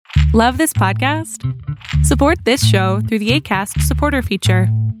Love this podcast? Support this show through the Acast supporter feature.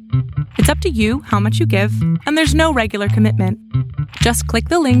 It's up to you how much you give, and there's no regular commitment. Just click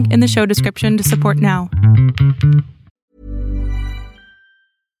the link in the show description to support now.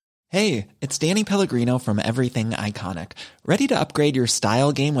 Hey, it's Danny Pellegrino from Everything Iconic. Ready to upgrade your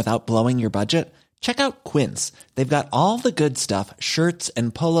style game without blowing your budget? Check out Quince. They've got all the good stuff, shirts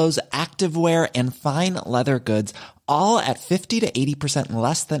and polos, activewear, and fine leather goods, all at 50 to 80%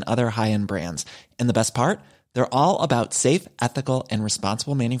 less than other high-end brands. And the best part? They're all about safe, ethical, and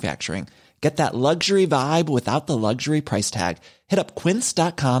responsible manufacturing. Get that luxury vibe without the luxury price tag. Hit up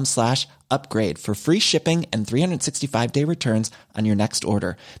quince.com/upgrade for free shipping and 365-day returns on your next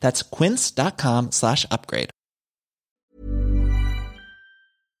order. That's quince.com/upgrade.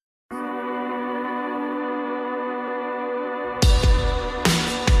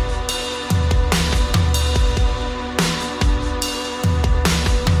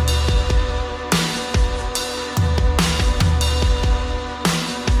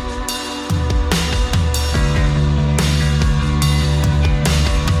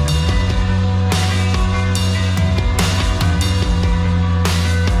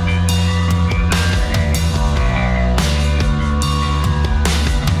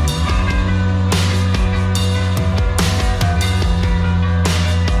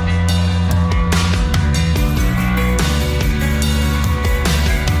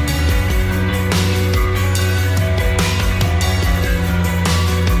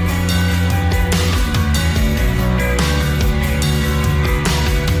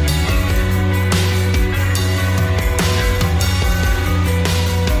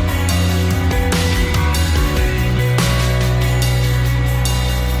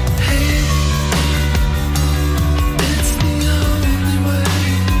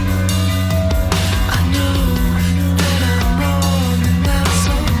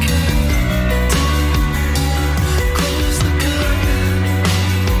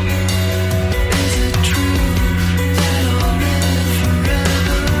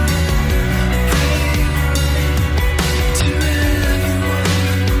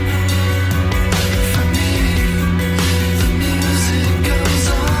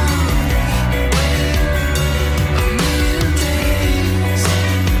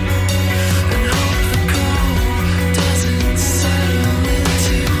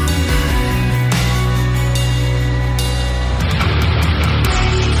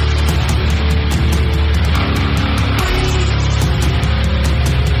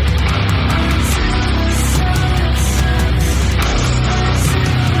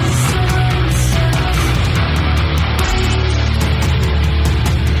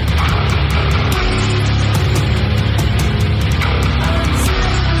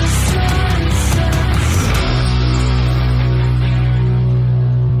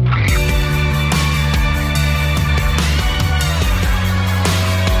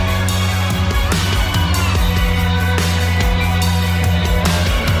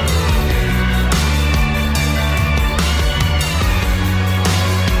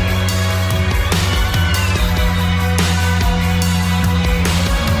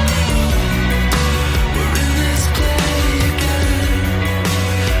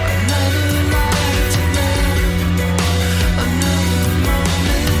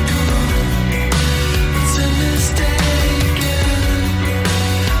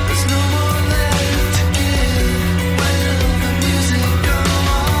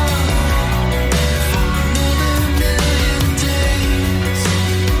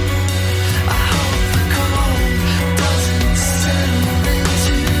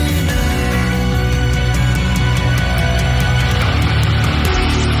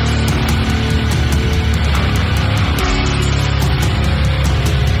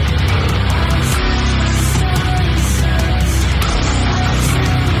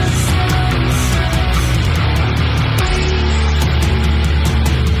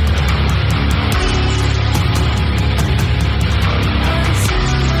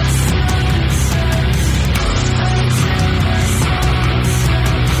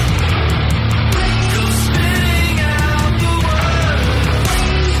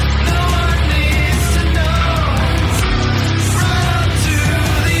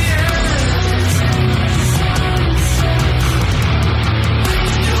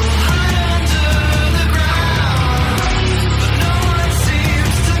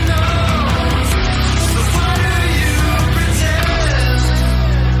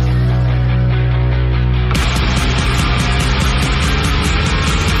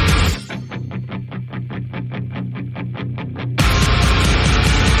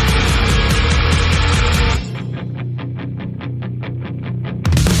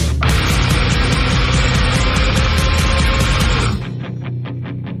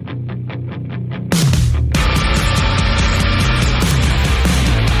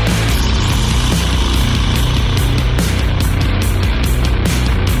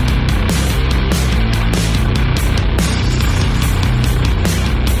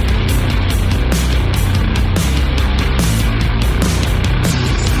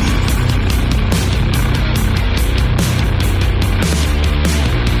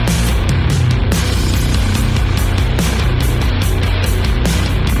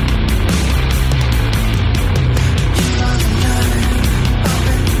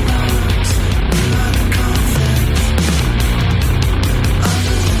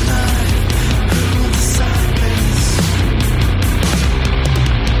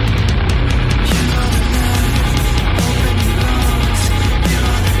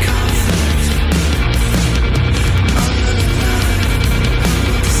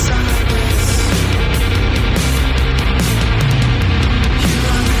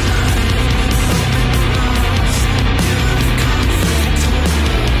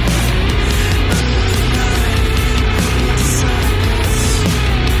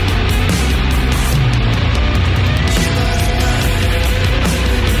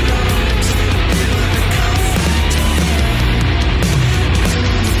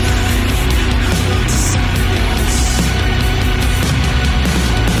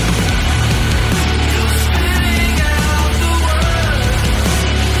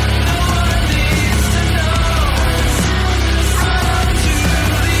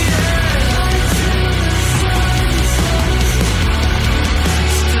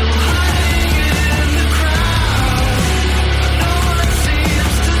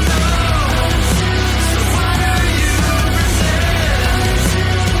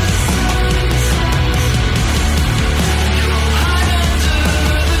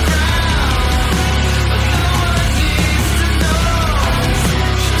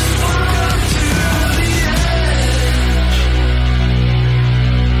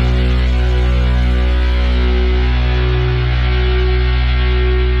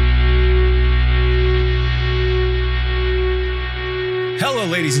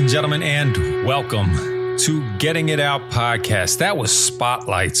 ladies and gentlemen, and welcome to Getting It Out podcast. That was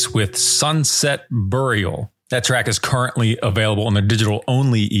Spotlights with Sunset Burial. That track is currently available on the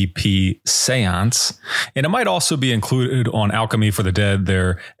digital-only EP Seance, and it might also be included on Alchemy for the Dead,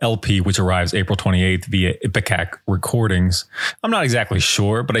 their LP, which arrives April 28th via Ipecac Recordings. I'm not exactly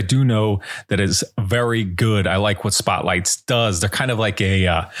sure, but I do know that it's very good. I like what Spotlights does. They're kind of like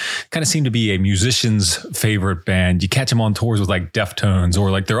kind of seem to be a musician's favorite band. You catch them on tours with like Deftones,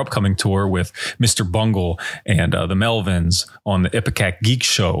 or like their upcoming tour with Mr. Bungle and the Melvins on the Ipecac Geek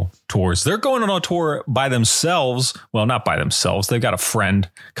Show tours. They're going on a tour by themselves. Well, not by themselves. They've got a friend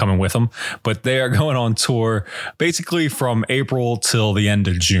coming with them, but they are going on tour basically from April till the end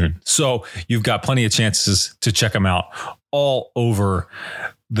of June. So you've got plenty of chances to check them out all over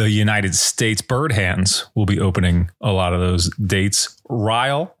the United States. Bird Hands will be opening a lot of those dates.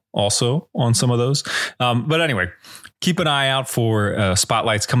 Ryle also on some of those. But anyway, keep an eye out for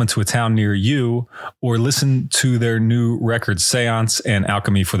Spotlights coming to a town near you, or listen to their new record, Seance and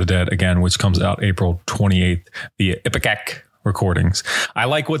Alchemy for the Dead, again, which comes out April 28th via Ipecac Recordings. I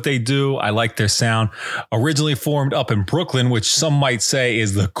like what they do. I like their sound. Originally formed up in Brooklyn, which some might say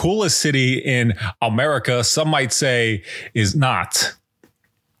is the coolest city in America. Some might say is not.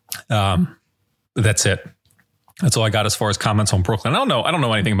 That's it. That's all I got as far as comments on Brooklyn. I don't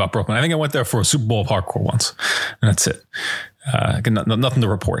know anything about Brooklyn. I think I went there for a Super Bowl of hardcore once, and that's it. Nothing to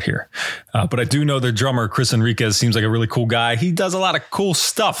report here. But I do know their drummer, Chris Enriquez, seems like a really cool guy. He does a lot of cool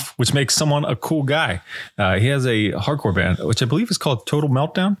stuff, which makes someone a cool guy. He has a hardcore band, which I believe is called Total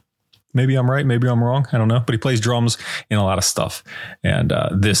Meltdown. Maybe I'm right. Maybe I'm wrong. I don't know. But he plays drums in a lot of stuff. And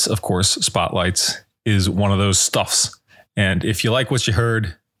this, of course, Spotlights is one of those stuffs. And if you like what you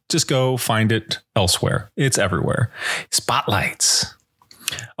heard, just go find it elsewhere. It's everywhere. Spotlights.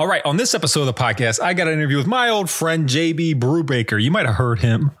 All right. On this episode of the podcast, I got an interview with my old friend, JB Brubaker. You might have heard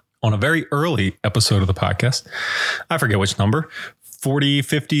him on a very early episode of the podcast. I forget which number, 40,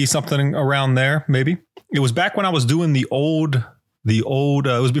 50, something around there, maybe. It was back when I was doing the old, it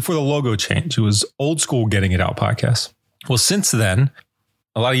was before the logo change. It was old school Getting It Out podcast. Well, since then,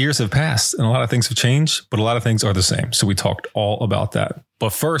 a lot of years have passed and a lot of things have changed, but a lot of things are the same. So we talked all about that.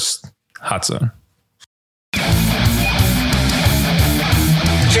 But first, Hot Zone.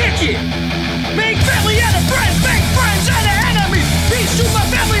 Kick it! Make family out of friends, make friends out of enemies. Peace to my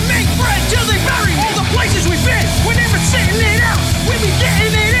family, make friends till they bury me. All the places we've been, we're never sitting it out. We be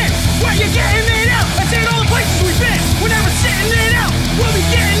getting it in, where you getting it out? I said all the places we've been, we're never sitting it out. We'll be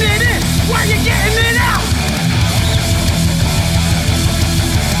getting it in, where you getting it out?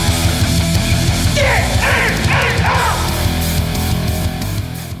 Get it out!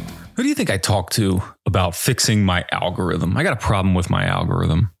 Who do you think I talk to about fixing my algorithm? I got a problem with my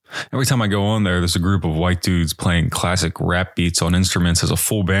algorithm. Every time I go on there's a group of white dudes playing classic rap beats on instruments as a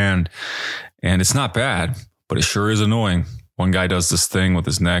full band. And it's not bad, but it sure is annoying. One guy does this thing with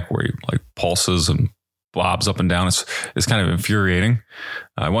his neck where he like pulses and bobs up and down. It's kind of infuriating.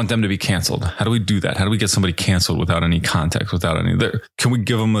 I want them to be canceled. How do we do that? How do we get somebody canceled without any context, without any... Can we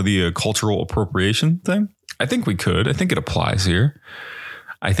give them the cultural appropriation thing? I think we could. I think it applies here.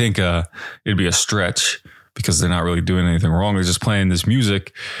 I think it'd be a stretch because they're not really doing anything wrong. They're just playing this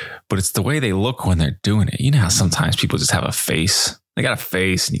music, but it's the way they look when they're doing it. You know how sometimes people just have a face. They got a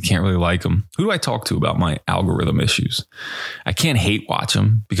face and you can't really like them. Who do I talk to about my algorithm issues? I can't hate watch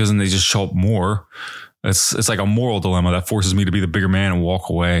them because then they just show up more. It's like a moral dilemma that forces me to be the bigger man and walk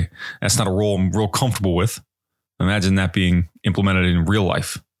away. That's not a role I'm real comfortable with. Imagine that being implemented in real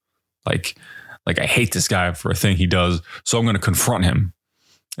life. Like I hate this guy for a thing he does, so I'm going to confront him.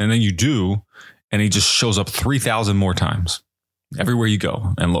 And then you do, and he just shows up 3,000 more times everywhere you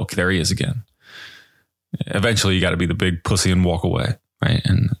go. And look, there he is again. Eventually, you got to be the big pussy and walk away, right?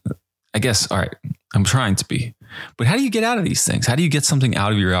 And I guess, all right, I'm trying to be. But how do you get out of these things? How do you get something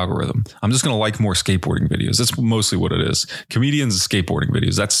out of your algorithm? I'm just going to like more skateboarding videos. That's mostly what it is. Comedians and skateboarding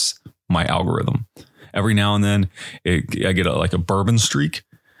videos. That's my algorithm. Every now and then, I get a bourbon streak.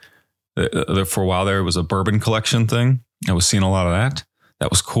 For a while there, it was a bourbon collection thing. I was seeing a lot of that. That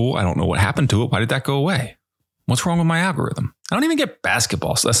was cool. I don't know what happened to it. Why did that go away? What's wrong with my algorithm? I don't even get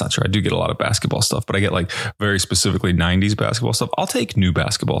basketball. So that's not true. I do get a lot of basketball stuff, but I get like very specifically 90s basketball stuff. I'll take new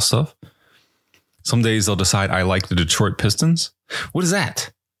basketball stuff. Some days they'll decide I like the Detroit Pistons. What is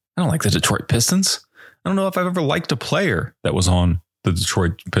that? I don't like the Detroit Pistons. I don't know if I've ever liked a player that was on the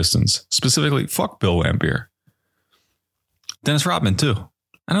Detroit Pistons. Specifically, fuck Bill Laimbeer. Dennis Rodman too.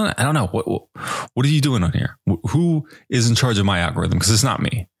 I don't know. What are you doing on here? Who is in charge of my algorithm? Because it's not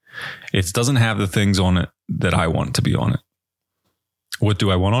me. It doesn't have the things on it that I want to be on it. What do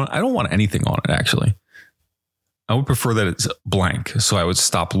I want on it? I don't want anything on it, actually. I would prefer that it's blank, so I would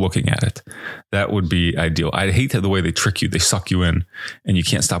stop looking at it. That would be ideal. I hate the way they trick you. They suck you in, and you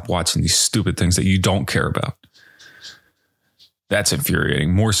can't stop watching these stupid things that you don't care about. That's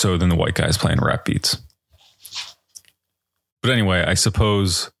infuriating, more so than the white guys playing rap beats. But anyway, I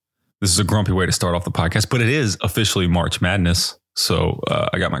suppose this is a grumpy way to start off the podcast, but it is officially March Madness. So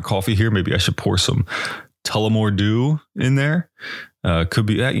I got my coffee here. Maybe I should pour some Tullamore Dew in there. Could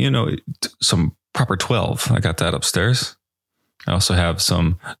be, some proper 12. I got that upstairs. I also have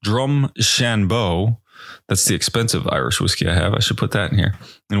some Drum Shanbo. That's the expensive Irish whiskey I have. I should put that in here.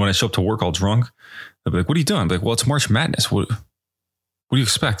 And when I show up to work all drunk, they'll be like, what are you doing? I'm like, well, it's March Madness. What do you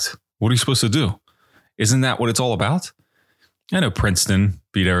expect? What are you supposed to do? Isn't that what it's all about? I know Princeton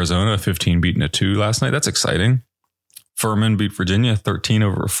beat Arizona 15-2 last night. That's exciting. Furman beat Virginia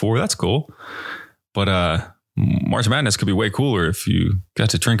 13-4. That's cool. But March Madness could be way cooler if you got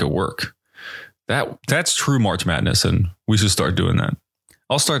to drink at work. That's true March Madness, and we should start doing that.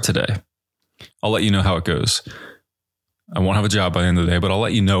 I'll start today. I'll let you know how it goes. I won't have a job by the end of the day, but I'll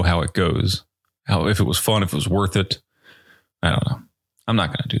let you know how it goes. If it was fun, if it was worth it. I don't know. I'm not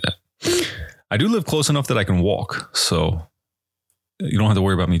going to do that. I do live close enough that I can walk, so you don't have to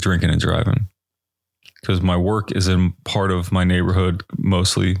worry about me drinking and driving. Because my work is in part of my neighborhood,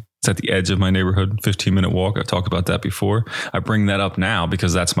 mostly. It's at the edge of my neighborhood, 15-minute walk. I've talked about that before. I bring that up now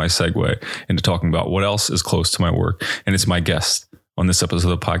because that's my segue into talking about what else is close to my work. And it's my guest on this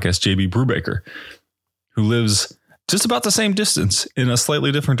episode of the podcast, JB Brubaker, who lives just about the same distance in a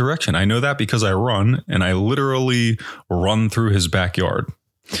slightly different direction. I know that because I run, and I literally run through his backyard,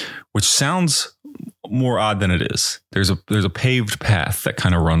 which sounds more odd than it is. There's a paved path that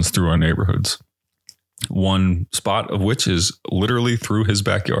kind of runs through our neighborhoods. One spot of which is literally through his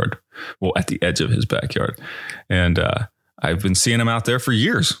backyard. Well, at the edge of his backyard. And I've been seeing him out there for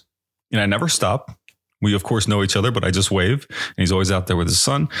years. And I never stop. We, of course, know each other, but I just wave. And he's always out there with his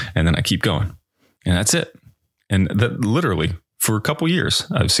son. And then I keep going. And that's it. And that literally, for a couple years,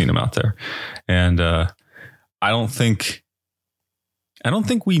 I've seen him out there. And I don't think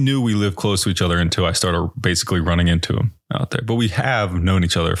we knew we lived close to each other until I started basically running into him out there. But we have known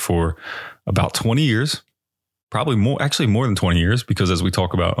each other for about 20 years, probably more than 20 years, because as we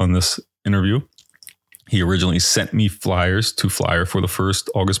talk about on this interview, he originally sent me flyers to flyer for the first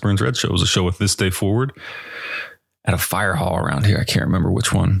August Burns Red show. It was a show with This Day Forward at a fire hall around here. I can't remember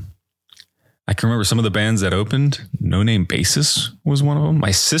which one. I can remember some of the bands that opened. No Name Basis was one of them.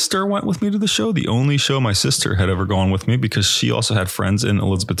 My sister went with me to the show, the only show my sister had ever gone with me, because she also had friends in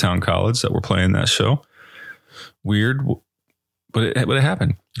Elizabethtown College that were playing that show. Weird. But it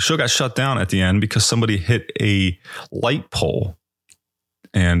happened. The show got shut down at the end because somebody hit a light pole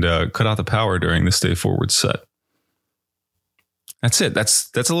and cut out the power during the Stay Forward set. That's it.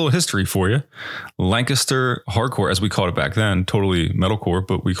 That's a little history for you. Lancaster hardcore, as we called it back then, totally metalcore,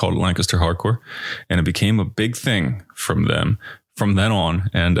 but we called it Lancaster hardcore. And it became a big thing from then on.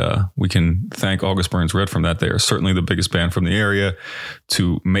 And we can thank August Burns Red from that. They are certainly the biggest band from the area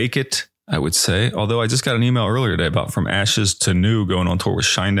to make it, I would say. Although I just got an email earlier today about From Ashes to New going on tour with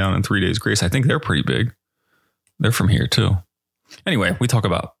Shinedown and 3 Days Grace. I think they're pretty big. They're from here too. Anyway, we talk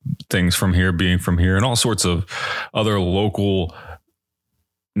about things from here, being from here, and all sorts of other local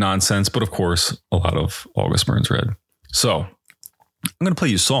nonsense. But of course, a lot of August Burns Red. So I'm going to play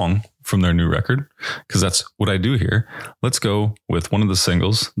you a song from their new record because that's what I do here. Let's go with one of the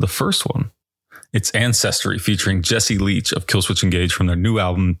singles. The first one. It's Ancestry featuring Jesse Leach of Killswitch Engage from their new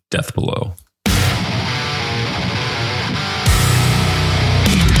album, Death Below.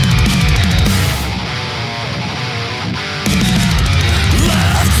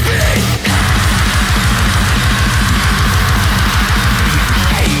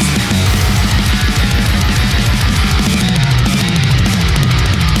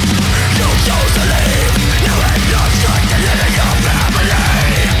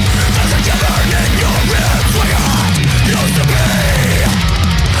 Used to be,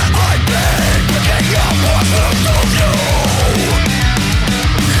 I've been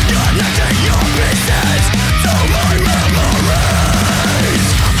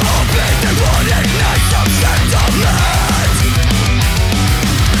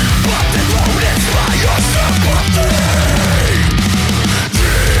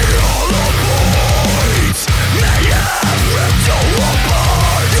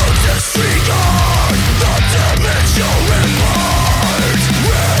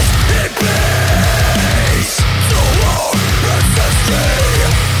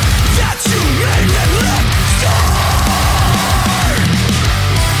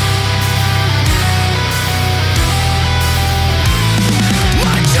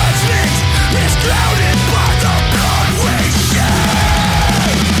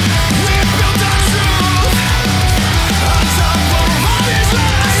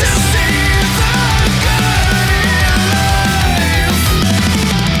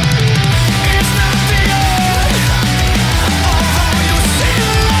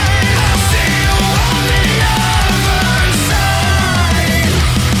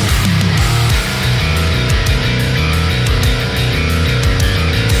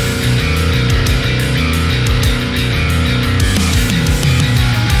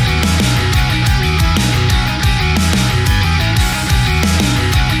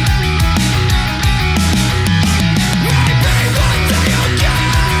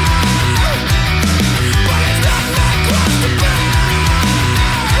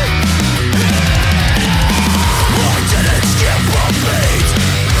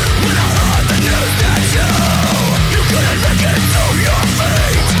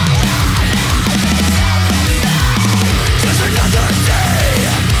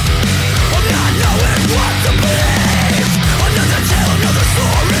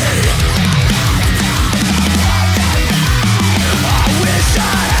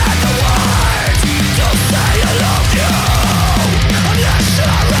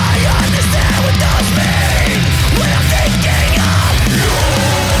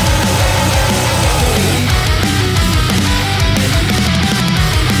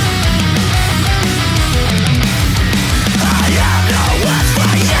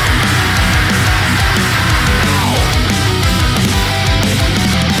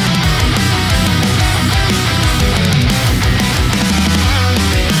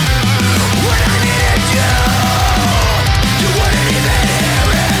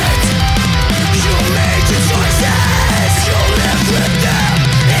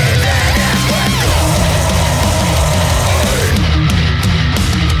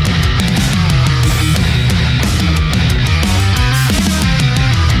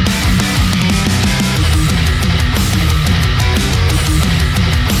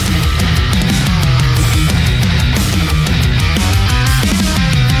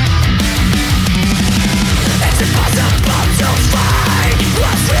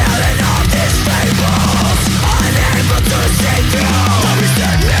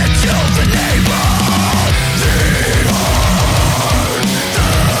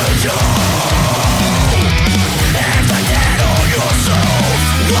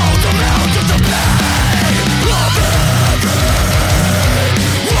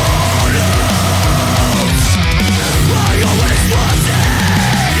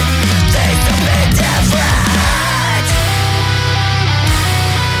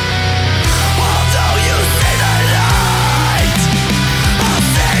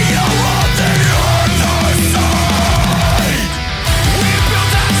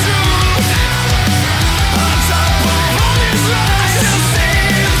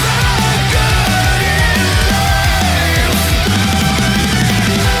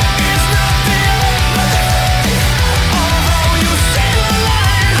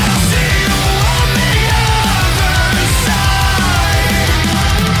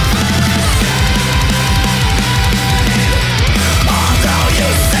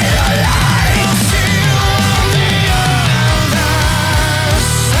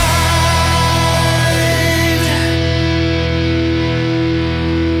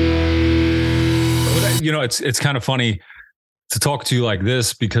it's kind of funny to talk to you like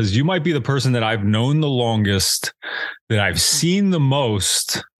this because you might be the person that I've known the longest, that I've seen the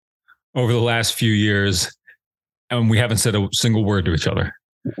most over the last few years, and we haven't said a single word to each other.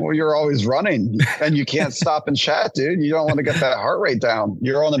 Well, you're always running and you can't stop and chat, dude. You don't want to get that heart rate down.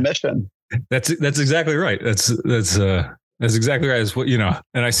 You're on a mission. That's exactly right. That's exactly right. It's what, you know,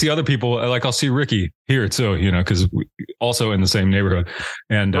 and I see other people, like I'll see Ricky here too, you know, because we also in the same neighborhood,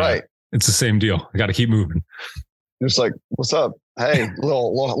 and right. It's the same deal. I got to keep moving. It's like, what's up? Hey,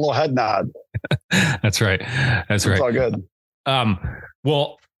 little head nod. That's right. That's right. It's all good.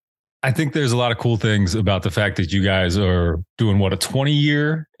 Well, I think there's a lot of cool things about the fact that you guys are doing a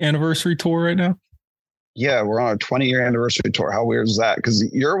 20-year anniversary tour right now. Yeah, we're on a 20-year anniversary tour. How weird is that? Because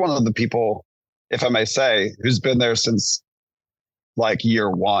you're one of the people, if I may say, who's been there since like year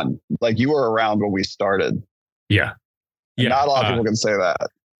one. Like you were around when we started. Yeah. Yeah. Not a lot of people can say that.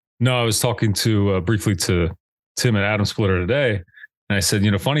 No, I was talking to briefly to Tim at Adam Splitter today. And I said, you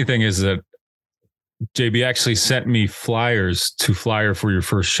know, funny thing is that JB actually sent me flyers to flyer for your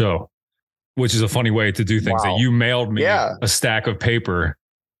first show, which is a funny way to do things. Wow. That you mailed me a stack of paper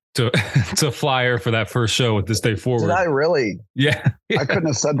to flyer for that first show with This Day Forward. Did I really? Yeah. I couldn't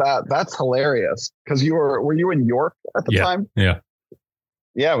have said that. That's hilarious. Because were you in York at the time? Yeah.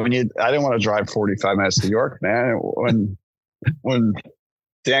 Yeah. I didn't want to drive 45 minutes to York, man. When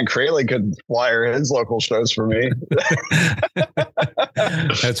Dan Crayley could flyer his local shows for me.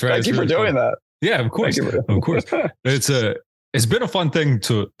 That's right. Thank you for doing that. Yeah, of course. Of course. It's been a fun thing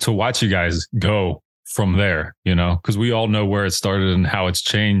to watch you guys go from there, you know, because we all know where it started and how it's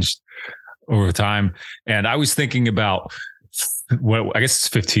changed over time. And I was thinking about, I guess it's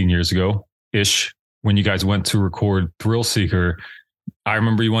 15 years ago ish, when you guys went to record Thrill Seeker. I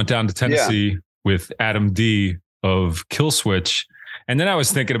remember you went down to Tennessee with Adam D of Killswitch. And then I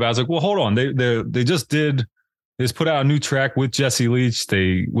was thinking about, I was like, well, hold on. They just put out a new track with Jesse Leach.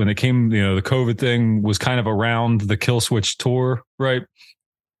 When they came, you know, the COVID thing was kind of around the Killswitch tour, right?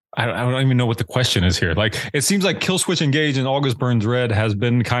 I don't even know what the question is here. Like, it seems like Killswitch Engage and August Burns Red has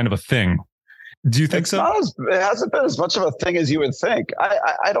been kind of a thing. Do you think so? It hasn't been as much of a thing as you would think.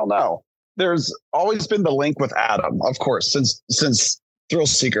 I don't know. There's always been the link with Adam, of course, since Thrill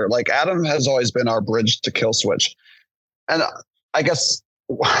Seeker. Like, Adam has always been our bridge to Killswitch. And I guess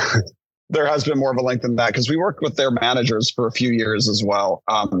there has been more of a link than that because we worked with their managers for a few years as well.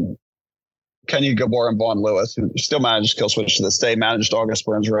 Kenny Gabor and Vaughn Lewis, who still managed Killswitch to this day, managed August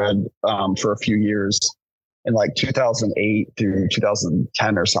Burns Red for a few years in like 2008 through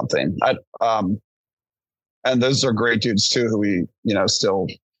 2010 or something. And those are great dudes too, who we, you know, still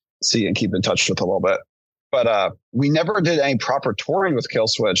see and keep in touch with a little bit. But we never did any proper touring with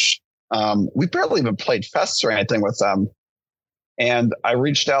Killswitch. We barely even played fests or anything with them. And I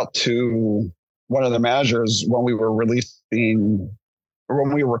reached out to one of the managers when we were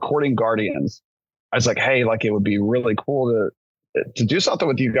recording Guardians. I was like, hey, like, it would be really cool to do something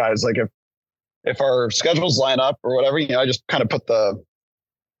with you guys. Like, if our schedules line up or whatever, you know, I just kind of put the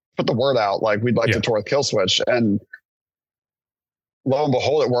word out, like, we'd like to tour with Killswitch. And lo and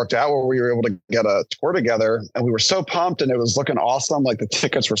behold, it worked out where we were able to get a tour together, and we were so pumped and it was looking awesome. Like, the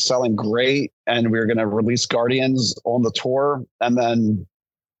tickets were selling great and we were going to release Guardians on the tour. And then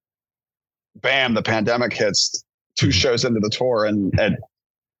bam, the pandemic hits 2 shows into the tour and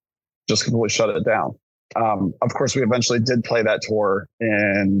just completely shut it down. Of course, we eventually did play that tour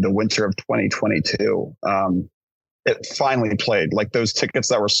in the winter of 2022. It finally played. Like, those tickets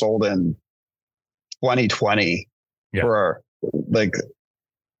that were sold in 2020 were like,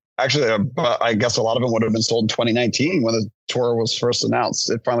 actually, I guess a lot of them would have been sold in 2019 when the tour was first announced.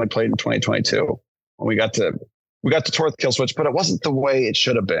 It finally played in 2022 when we got to tour with Killswitch, but it wasn't the way it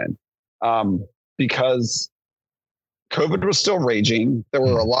should have been, because COVID was still raging. There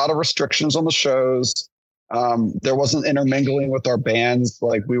were a lot of restrictions on the shows. There wasn't intermingling with our bands.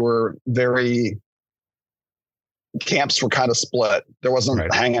 Like, camps were kind of split. There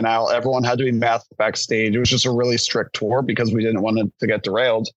wasn't hanging out. Everyone had to be masked backstage. It was just a really strict tour because we didn't want it to get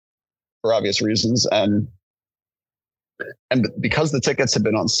derailed for obvious reasons. And because the tickets had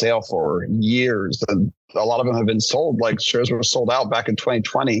been on sale for years and a lot of them have been sold, like, shows were sold out back in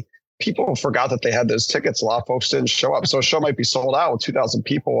 2020. People forgot that they had those tickets. A lot of folks didn't show up. So a show might be sold out with 2,000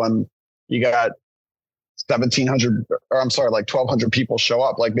 people and you got 1,200 people show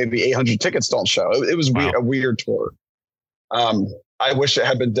up. Like, maybe 800 tickets don't show. It was a weird tour. I wish it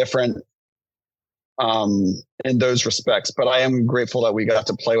had been different in those respects, but I am grateful that we got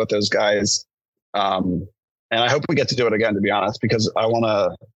to play with those guys. And I hope we get to do it again, to be honest, because I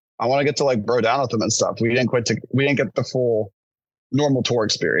want to get to, like, bro down with them and stuff. We didn't get the full normal tour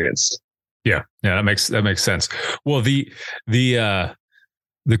experience. Yeah, that makes sense. Well, the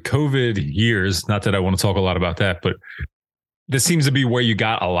COVID years, not that I want to talk a lot about that, but this seems to be where you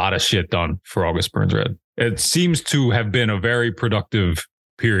got a lot of shit done for August Burns Red. It seems to have been a very productive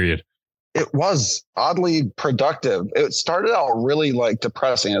period. It was oddly productive. It started out really like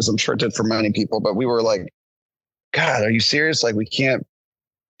depressing, as I'm sure it did for many people, but we were like, God, are you serious? Like, we can't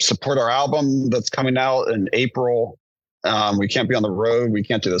support our album that's coming out in April. We can't be on the road. We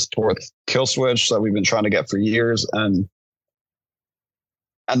can't do this tour with Killswitch that we've been trying to get for years. And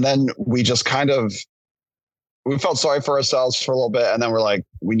then we just we felt sorry for ourselves for a little bit. And then we're like,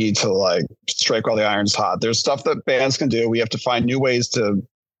 we need to like strike while the iron's hot. There's stuff that bands can do. We have to find new ways to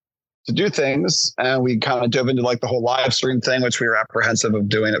do things. And we kind of dove into like the whole live stream thing, which we were apprehensive of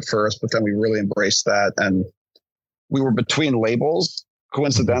doing at first, but then we really embraced that. And we were between labels.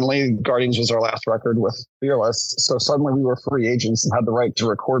 Coincidentally, Guardians was our last record with Fearless. So suddenly we were free agents and had the right to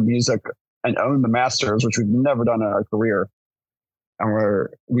record music and own the masters, which we've never done in our career. And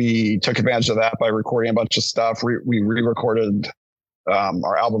we took advantage of that by recording a bunch of stuff. We re-recorded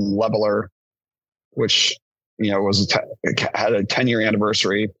our album Leveler, which, you know, had a 10-year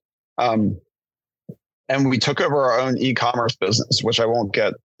anniversary. And we took over our own e-commerce business, which I won't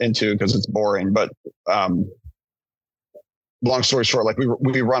get into because it's boring. But long story short, like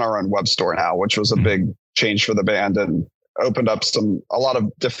we run our own web store now, which was a big change for the band and opened up a lot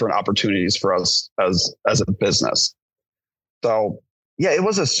of different opportunities for us as a business. So yeah, it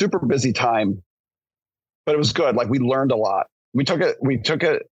was a super busy time, but it was good. Like, we learned a lot. We took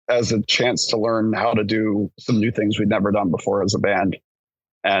it as a chance to learn how to do some new things we'd never done before as a band.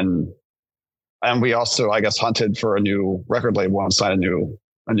 And we also, I guess, hunted for a new record label and signed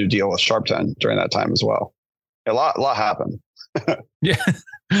a new deal with Sharp 10 during that time as well. A lot happened. Yeah.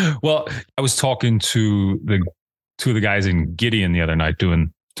 Well, I was talking to two of the guys in Gideon the other night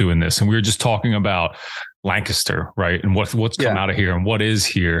doing this, and we were just talking about Lancaster, right? And what's come out of here and what is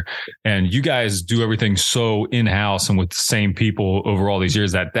here. And you guys do everything so in-house and with the same people over all these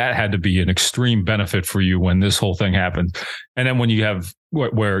years that had to be an extreme benefit for you when this whole thing happened. And then when you have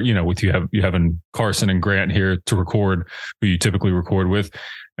where, you know, with you having Carson and Grant here to record, who you typically record with,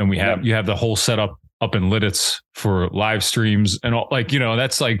 and you have the whole setup up in Lidditz for live streams and all, like, you know,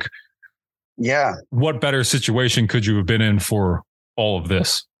 that's like, yeah, what better situation could you have been in for all of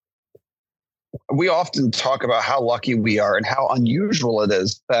this? We often talk about how lucky we are and how unusual it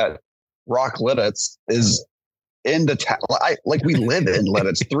is that Rock Lidditz is in the town. We live in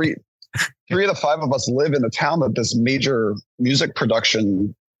Lidditz. Three of the five of us live in the town that this major music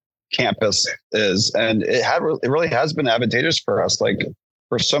production campus is. And it really has been advantageous for us, like,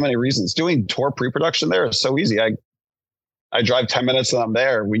 for so many reasons. Doing tour pre-production there is so easy. I drive 10 minutes and I'm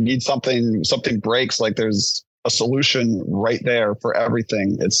there. We need something breaks. Like, there's a solution right there for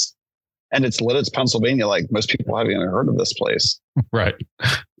everything. It's Lidditz, Pennsylvania. Like, most people haven't even heard of this place. Right.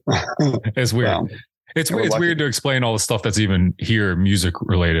 It's weird. Well, it's weird to explain all the stuff that's even here music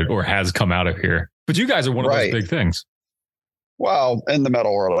related or has come out of here. But you guys are one of those big things. Well, in the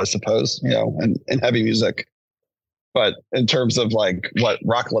metal world, I suppose, you know, and in heavy music. But in terms of like what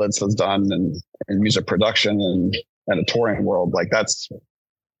Rock Lidditz has done and music production and a touring world, like that's,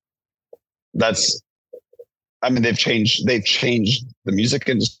 I mean, they've changed the music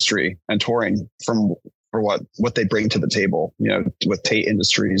industry and touring for what they bring to the table, you know, with Tate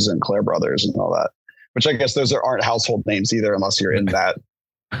Industries and Clare Brothers and all that, which I guess those aren't household names either, unless you're in that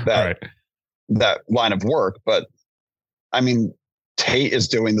line of work. But I mean, Tate is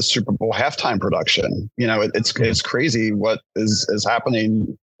doing the Super Bowl halftime production. You know, it's crazy what is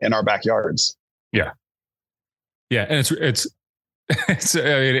happening in our backyards. Yeah. Yeah. And it's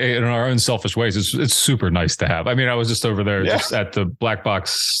in our own selfish ways, it's super nice to have. I mean, I was just over there just at the Black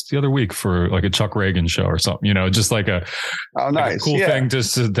Box the other week for like a Chuck Reagan show or something, you know, just like a cool thing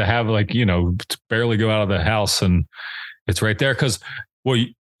just to have, like, you know, to barely go out of the house and it's right there. Cause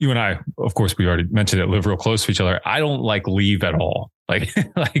you and I, of course, we already mentioned it, live real close to each other. I don't leave at all.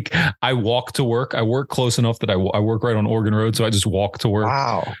 Like I walk to work. I work close enough that I work right on Oregon Road. So I just walk to work.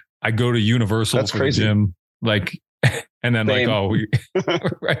 Wow. I go to Universal. That's crazy. The gym. Like, and then Same.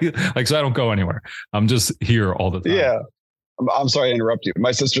 Right. Like, so I don't go anywhere. I'm just here all the time. Yeah. I'm sorry to interrupt you.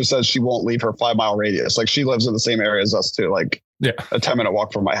 My sister says she won't leave her 5-mile radius. Like, she lives in the same area as us too. Like a 10-minute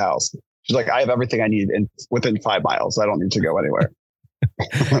walk from my house. She's like, I have everything I need within 5 miles. I don't need to go anywhere.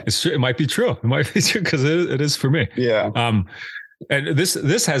 It's true. It might be true. It might be true because it is for me. Yeah. And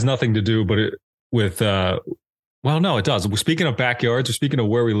this has nothing to do, but well, no, it does. We're speaking of backyards. We're speaking of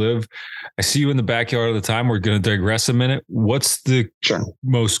where we live. I see you in the backyard all the time. We're going to digress a minute. What's the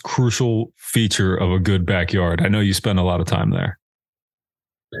most crucial feature of a good backyard? I know you spend a lot of time there.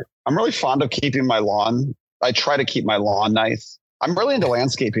 I'm really fond of keeping my lawn. I try to keep my lawn nice. I'm really into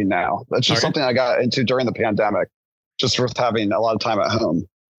landscaping now. That's just something I got into during the pandemic, just with having a lot of time at home.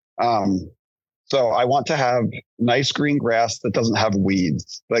 So I want to have nice green grass that doesn't have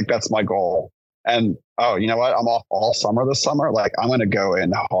weeds. Like that's my goal. And you know what? I'm off all summer this summer. Like I'm going to go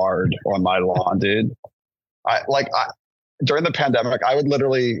in hard on my lawn, dude. During the pandemic, I would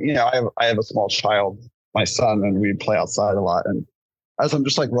literally, you know, I have a small child, my son, and we play outside a lot. And as I'm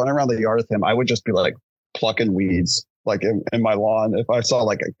just like running around the yard with him, I would just be like plucking weeds like in my lawn. If I saw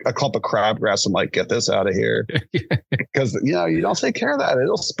like a clump of crabgrass, I'm like, get this out of here. Because, you know, you don't take care of that.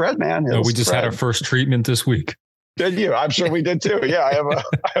 It'll spread, man. We just had our first treatment this week. Did you? I'm sure we did too. Yeah, I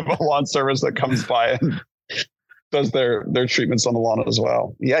have a lawn service that comes by and does their treatments on the lawn as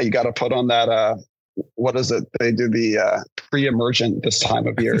well. Yeah, you got to put on that. What is it? They do the pre-emergent this time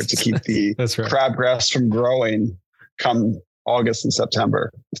of year to keep the crabgrass from growing come August and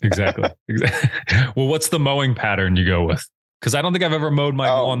September. Exactly. Well, what's the mowing pattern you go with? Because I don't think I've ever mowed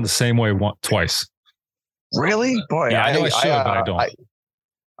my lawn the same way twice. Really? Boy, yeah, I know I should, but I don't.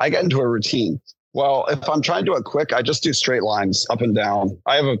 I get into a routine. Well, if I'm trying to do it quick, I just do straight lines up and down.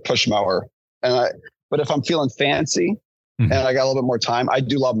 I have a push mower, but if I'm feeling fancy and I got a little bit more time, I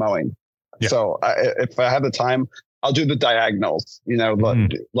do love mowing. Yeah. So if I have the time, I'll do the diagonals, you know,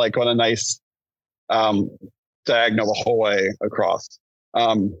 like on a nice diagonal the whole way across.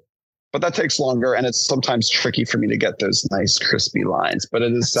 But that takes longer, and it's sometimes tricky for me to get those nice crispy lines, but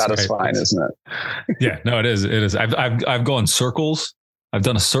it is satisfying, isn't it? Yeah, no, it is. It is. I've gone circles. I've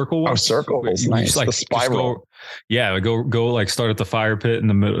done a circle one. Oh, circles. Nice. Like the spiral. Go like start at the fire pit in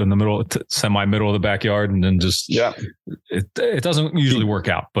the middle, semi-middle of the backyard, and then just It doesn't usually work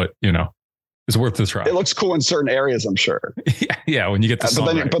out, but you know, it's worth the try. It looks cool in certain areas, I'm sure. Yeah, when you get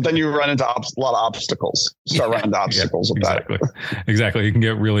the but then you run into a lot of obstacles. Start running into obstacles with exactly. that. Exactly. You can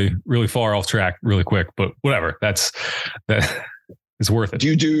get really, really far off track really quick, but whatever. That is worth it. Do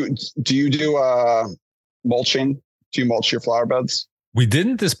you do mulching? Do you mulch your flower beds? We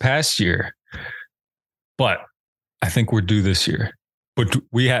didn't this past year, but I think we're due this year. But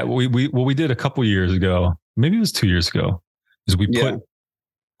we did a couple years ago, maybe it was 2 years ago, is we put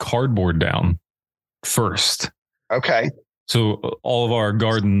cardboard down first. Okay. So all of our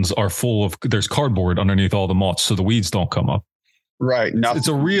gardens are full of, there's cardboard underneath all the mulch, so the weeds don't come up. Right. It's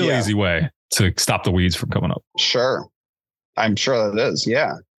a real easy way to stop the weeds from coming up. Sure. I'm sure that is.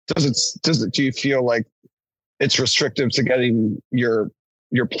 Yeah. Do you feel like it's restrictive to getting your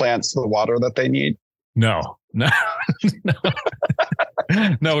plants the water that they need? No.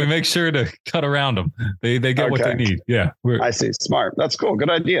 No, we make sure to cut around them. They get what they need. Yeah. I see. Smart. That's cool.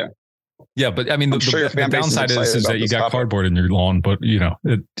 Good idea. Yeah. But I mean, the downside is that you got cardboard in your lawn, but you know,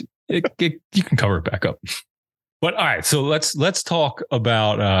 you can cover it back up. But all right. So let's talk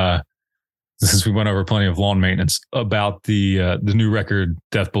about, since we went over plenty of lawn maintenance, about the new record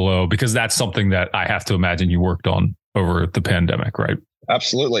Death Below, because that's something that I have to imagine you worked on over the pandemic, right?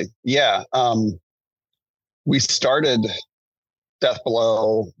 Absolutely. Yeah. We started Death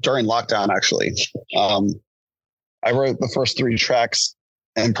Below during lockdown, actually. I wrote the first 3 tracks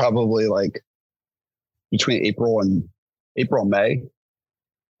and probably like between April and May.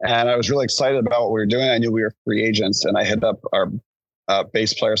 And I was really excited about what we were doing. I knew we were free agents, and I hit up our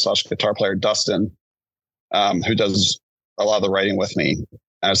bass player / guitar player, Dustin, who does a lot of the writing with me. And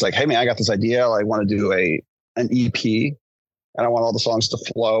I was like, hey man, I got this idea. I want to do an EP, and I want all the songs to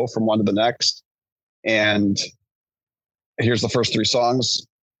flow from one to the next. And here's the first 3 songs.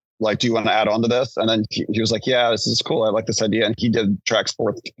 Like, do you want to add on to this? And then he was like, yeah, this is cool. I like this idea. And he did tracks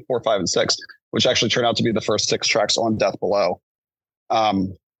 4, 5, and 6, which actually turned out to be the first 6 tracks on Death Below.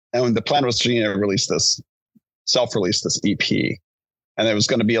 And the plan was to self-release this EP. And it was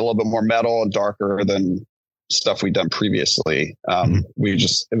going to be a little bit more metal and darker than stuff we'd done previously.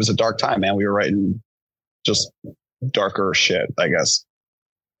 It was a dark time, man. We were writing just darker shit, I guess.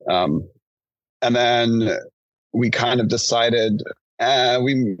 And then we kind of decided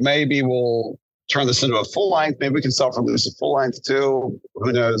we'll turn this into a full length. Maybe we can self-release a full length too.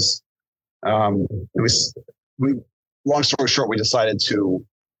 Who knows? Long story short, we decided to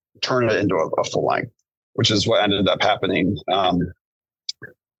turn it into a full length, which is what ended up happening.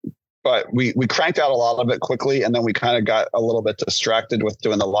 But we cranked out a lot of it quickly, and then we kind of got a little bit distracted with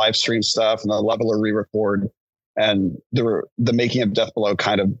doing the live stream stuff and the Leveler re-record, and the making of Death Below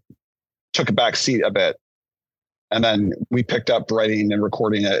kind of took a back seat a bit. And then we picked up writing and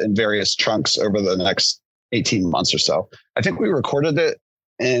recording it in various chunks over the next 18 months or so. I think we recorded it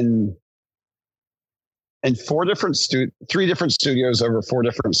in 3 different studios over 4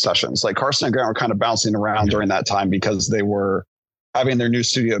 different sessions. Like Carson and Grant were kind of bouncing around during that time because they were having their new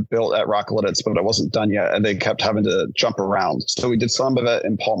studio built at Rocklitz, but it wasn't done yet. And they kept having to jump around. So we did some of it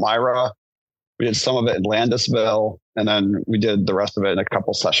in Palmyra. We did some of it in Landisville. And then we did the rest of it in a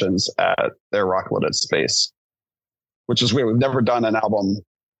couple sessions at their Rocklitz space, which is weird. We've never done an album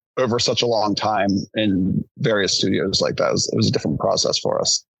over such a long time in various studios like that. It was a different process for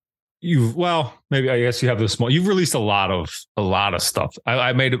us. Maybe I guess you have this small. You've released a lot of stuff.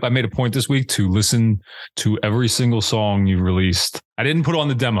 I made a point this week to listen to every single song you released. I didn't put on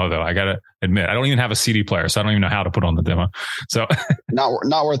the demo though. I gotta admit, I don't even have a CD player, so I don't even know how to put on the demo. So not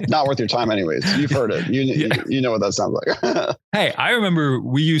worth your time, anyways. You've heard it. You know what that sounds like. Hey, I remember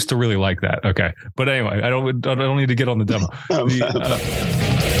we used to really like that. Okay, but anyway, I don't need to get on the demo.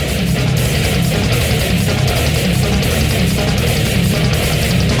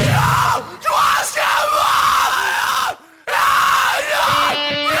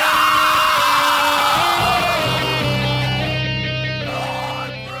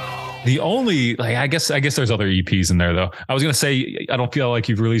 The only, I guess there's other EPs in there though. I was going to say, I don't feel like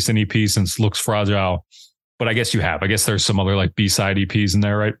you've released an EP since Looks Fragile, but I guess you have. I guess there's some other B-side EPs in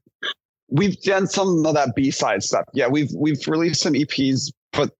there, right? We've done some of that B-side stuff. Yeah, we've released some EPs,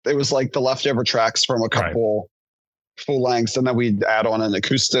 but it was the leftover tracks from a couple full lengths, and then we'd add on an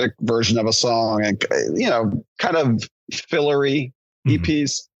acoustic version of a song, and kind of fillery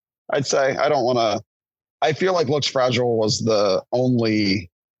EPs. I'd say I feel like Looks Fragile was the only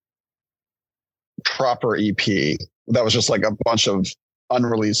proper EP that was just a bunch of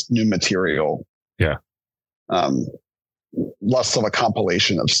unreleased new material. Yeah. Less of a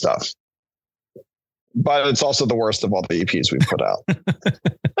compilation of stuff. But it's also the worst of all the EPs we've put out.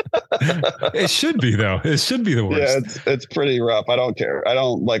 It should be though. It should be the worst. Yeah, it's pretty rough. I don't care. I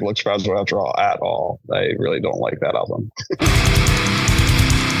don't like Looks Fragile at all. I really don't like that album.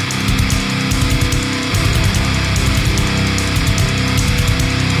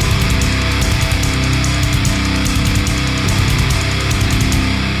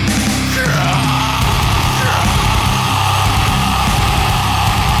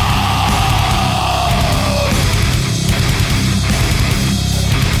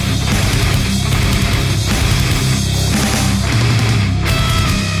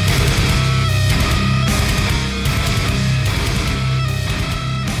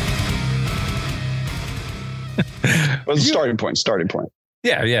 It was a starting point.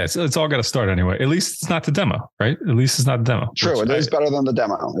 Yeah. So it's all got to start anyway. At least it's not the demo, right? At least it's not the demo. True. It is better than the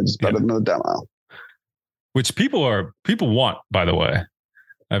demo. It's better than the demo. Which people want, by the way.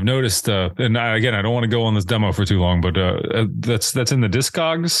 I've noticed, and I don't want to go on this demo for too long, but that's in the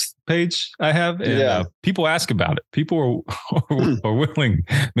Discogs page I have. And people ask about it. People are willing.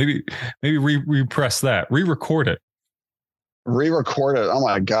 Maybe repress that. Re-record it. Oh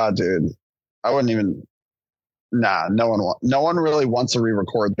my God, dude. I wouldn't even. Nah, no one really wants a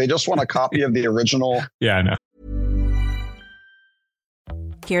re-record. They just want a copy of the original. Yeah, I know.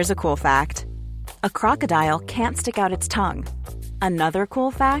 Here's a cool fact. A crocodile can't stick out its tongue. Another cool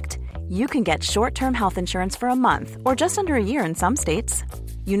fact, you can get short-term health insurance for a month or just under a year in some states.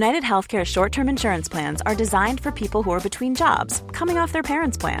 United Healthcare short-term insurance plans are designed for people who are between jobs, coming off their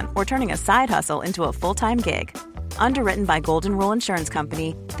parents' plan, or turning a side hustle into a full-time gig. Underwritten by Golden Rule Insurance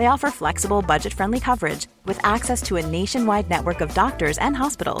Company, they offer flexible, budget-friendly coverage with access to a nationwide network of doctors and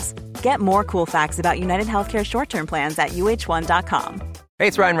hospitals. Get more cool facts about United Healthcare short-term plans at uh1.com. Hey,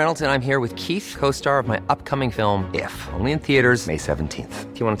 it's Ryan Reynolds, and I'm here with Keith, co-star of my upcoming film, If, only in theaters May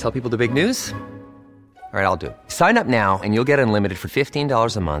 17th. Do you want to tell people the big news? All right, I'll do it. Sign up now and you'll get unlimited for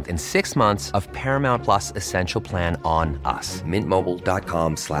 $15 a month and 6 months of Paramount Plus Essential Plan on us.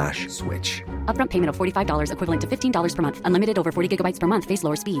 MintMobile.com/switch. Upfront payment of $45 equivalent to $15 per month. Unlimited over 40 gigabytes per month. Face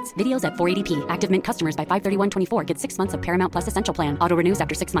lower speeds. Videos at 480p. Active Mint customers by 531.24 get 6 months of Paramount Plus Essential Plan. Auto renews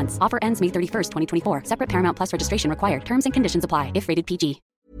after 6 months. Offer ends May 31st, 2024. Separate Paramount Plus registration required. Terms and conditions apply if rated PG.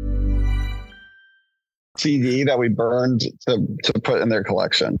 CD that we burned to put in their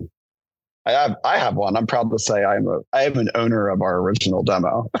collection. I have one. I'm proud to say I am an owner of our original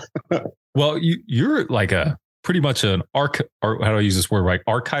demo. Well, you're like pretty much an how do I use this word right?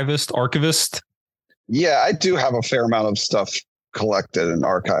 Archivist. Yeah, I do have a fair amount of stuff collected and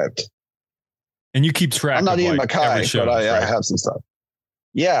archived. And you keep track. I'm not of Ian Mackay, but I right? have some stuff.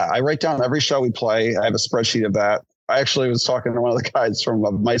 Yeah, I write down every show we play. I have a spreadsheet of that. I actually was talking to one of the guys from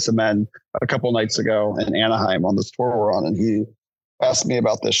Mice and Men a couple nights ago in Anaheim on this tour we're on, and he asked me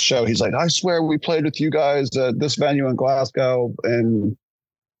about this show. He's like, I swear we played with you guys at this venue in Glasgow in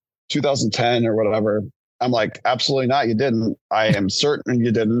 2010 or whatever. I'm like, absolutely not. You didn't. I am certain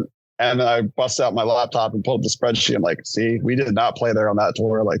you didn't. And then I bust out my laptop and pulled up the spreadsheet. I'm like, see, we did not play there on that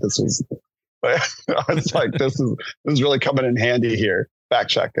tour. Like this was I was like, this is really coming in handy here. Fact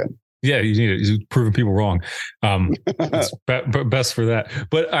checking. Yeah, you need it. You're proving people wrong. It's best for that.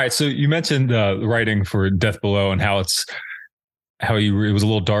 But all right, so you mentioned writing for Death Below and how it was a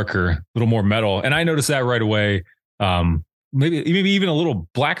little darker, a little more metal, and I noticed that right away. Maybe even a little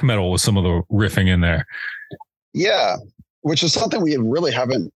black metal with some of the riffing in there. Yeah, which is something we really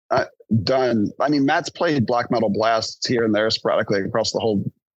haven't done. I mean, Matt's played black metal blasts here and there sporadically across the whole,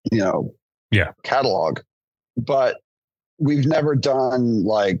 catalog, but we've never done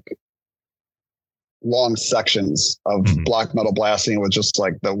like long sections of black metal blasting with just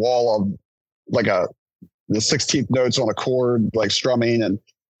like the wall of like the 16th notes on a chord, like strumming. And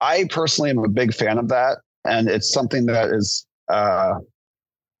I personally am a big fan of that. And it's something that is,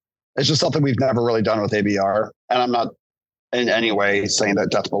 it's just something we've never really done with ABR. And I'm not in any way saying that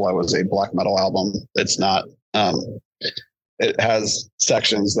Death Below is a black metal album. It's not. It has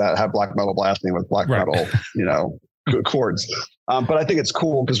sections that have black metal blasting with black metal, chords. But I think it's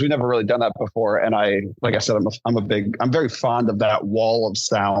cool because we've never really done that before. And like I said, I'm very fond of that wall of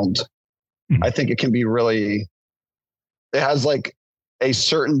sound. I think it can be it has like a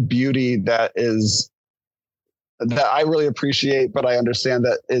certain beauty that I really appreciate, but I understand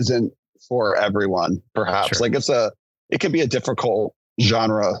that isn't for everyone, perhaps. Sure. Like it can be a difficult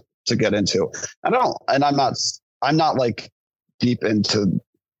genre to get into. I'm not like deep into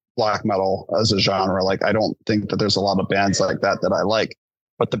black metal as a genre. Like, I don't think that there's a lot of bands like that I like,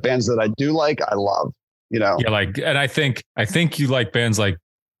 but the bands that I do like, I love, Yeah. And I think you like bands like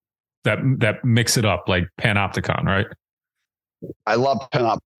that mix it up, like Panopticon, right? I love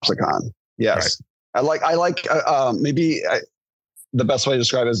Panopticon. Yes. Right. I like the best way to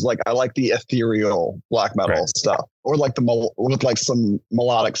describe it is like, I like the ethereal black metal stuff, or like with like some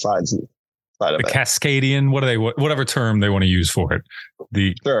melodic sides of it. Cascadian, whatever term they want to use for it.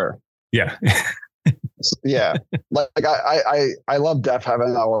 Sure. Yeah. Yeah. Like I love Deaf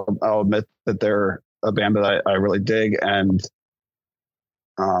Heaven. I'll admit that they're a band that I really dig. And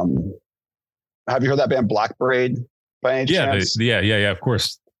have you heard that band Black Parade by any chance? Yeah, of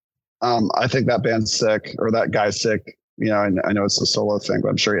course. I think that band's sick, or that guy's sick. And I know it's a solo thing, but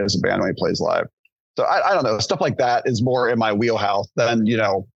I'm sure he has a band when he plays live. So I don't know. Stuff like that is more in my wheelhouse than,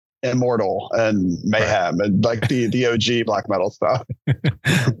 Immortal and Mayhem and like the OG black metal stuff.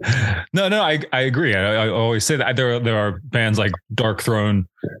 No, I agree. I always say that there are bands like Dark Throne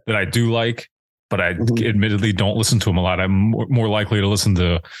that I do like, but I admittedly don't listen to them a lot. I'm more likely to listen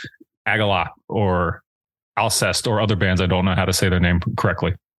to Agalot or Alcest or other bands I don't know how to say their name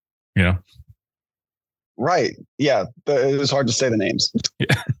correctly. Right. Yeah. It was hard to say the names.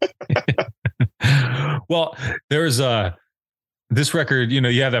 Yeah. Well, there's this record, you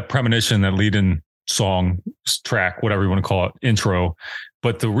have that Premonition, that lead-in song, track, whatever you want to call it, intro.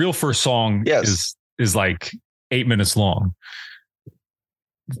 But the real first song is like 8 minutes long.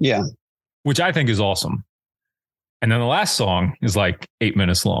 Yeah. Which I think is awesome. And then the last song is like 8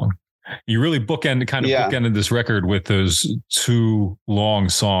 minutes long. You really bookended this record with those two long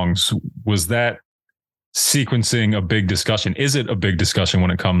songs. Was that sequencing a big discussion? Is it a big discussion when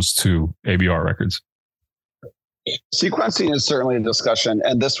it comes to ABR records? Sequencing is certainly a discussion,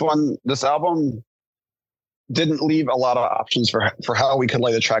 and this album didn't leave a lot of options for how we could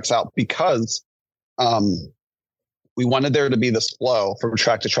lay the tracks out, because we wanted there to be this flow from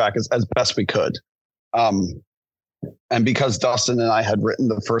track to track as best we could. And because Dustin and I had written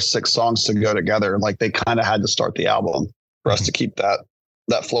the first 6 songs to go together, like they kind of had to start the album for us to keep that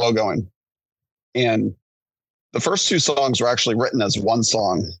flow going. And the first 2 songs were actually written as one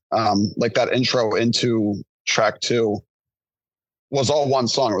song. Like that intro into track 2 was all one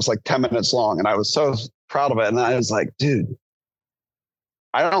song. It was like 10 minutes long. And I was so proud of it. And I was like, dude,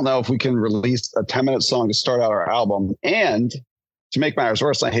 I don't know if we can release a 10-minute song to start out our album. And to make matters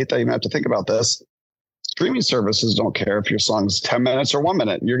worse, I hate that you even have to think about this, streaming services don't care if your song's 10 minutes or 1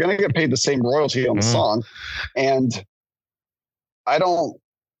 minute. You're going to get paid the same royalty on the song. And I'd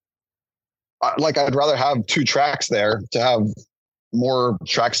rather have 2 tracks there to have more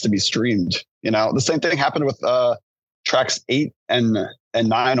tracks to be streamed. The same thing happened with tracks 8 and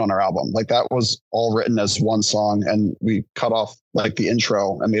 9 on our album. Like that was all written as one song, and we cut off like the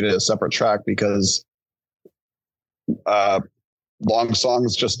intro and made it a separate track because long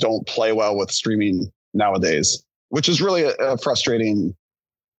songs just don't play well with streaming nowadays, which is really a frustrating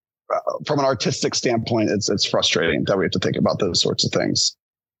from an artistic standpoint. It's frustrating that we have to think about those sorts of things.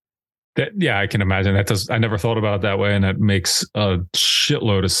 I can imagine I never thought about it that way, and that makes a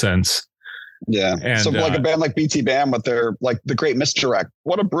shitload of sense. Yeah. And so like a band like BT Bam with their like The Great Misdirect,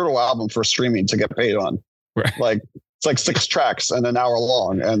 what a brutal album for streaming to get paid on. Right. Like it's like 6 tracks and an hour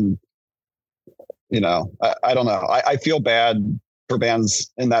long. And I don't know. I feel bad for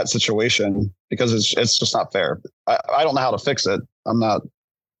bands in that situation because it's just not fair. I don't know how to fix it. I'm not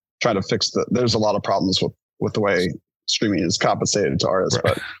trying to fix there's a lot of problems with the way streaming is compensated to artists,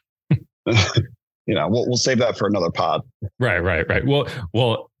 right. But we'll save that for another pod. Right.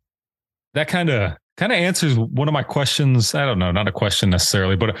 Well, that kind of answers one of my questions. I don't know, not a question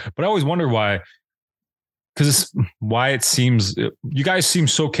necessarily, but I always wonder why it seems you guys seem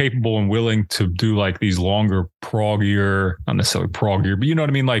so capable and willing to do like these longer proggier, not necessarily proggier, but you know what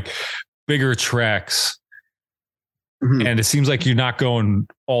I mean? Like bigger tracks. Mm-hmm. And it seems like you're not going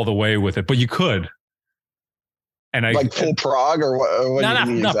all the way with it, but you could. And like full prog or what not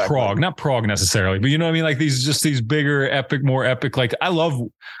do you mean exactly? not prog necessarily, but you know what I mean? Like these bigger, epic, more epic. Like I love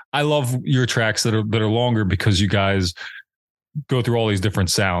your tracks that are longer because you guys go through all these different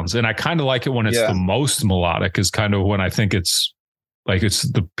sounds. And I kind of like it when it's the most melodic is kind of when I think it's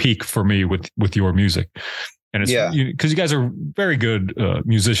the peak for me with your music. And it's because you guys are very good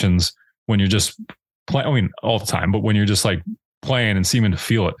musicians when you're just playing, I mean, all the time, but when you're just like playing and seeming to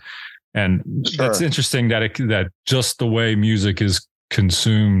feel it. And It's interesting that just the way music is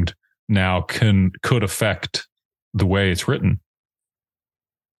consumed now could affect the way it's written.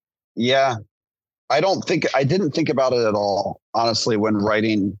 Yeah. I didn't think about it at all, honestly, when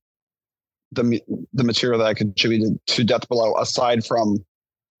writing the material that I contributed to Death Below, aside from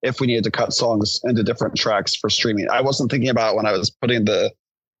if we needed to cut songs into different tracks for streaming. I wasn't thinking about it when I was putting the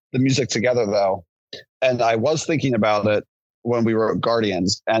music together, though. And I was thinking about it when we wrote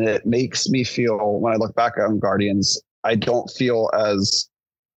Guardians, and it makes me feel, when I look back on Guardians, I don't feel as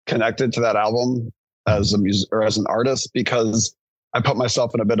connected to that album as as an artist, because I put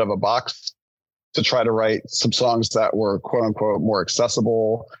myself in a bit of a box to try to write some songs that were quote unquote more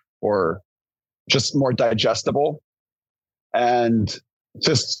accessible or just more digestible. And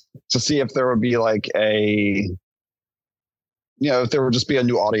just to see if there would be like if there would just be a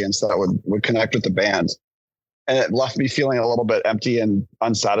new audience that would connect with the band. And it left me feeling a little bit empty and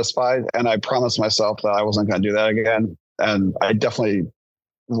unsatisfied. And I promised myself that I wasn't going to do that again. And I definitely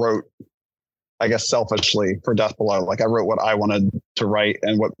wrote, I guess, selfishly for Death Below. Like I wrote what I wanted to write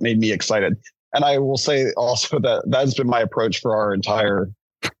and what made me excited. And I will say also that that's been my approach for our entire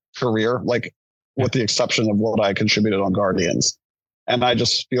career, like with the exception of what I contributed on Guardians. And I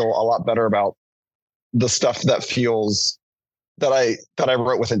just feel a lot better about the stuff that feels that I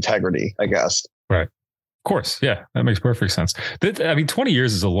wrote with integrity, I guess. Right. Of course. Yeah, that makes perfect sense. I mean, 20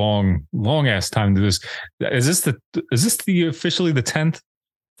 years is a long ass time to do this. Is this officially the 10th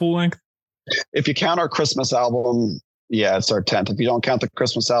full length? If you count our Christmas album, yeah, it's our 10th. If you don't count the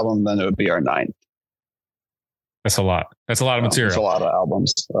Christmas album, then it would be our 9th. That's a lot. That's a lot of material. It's a lot of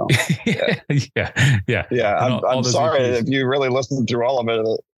albums. So, yeah. I'm sorry if you really listened through all of it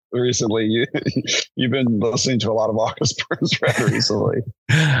recently. You've been listening to a lot of August Burns Red recently.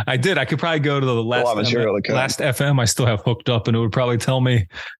 I did. I could probably go to the last FM I still have hooked up, and it would probably tell me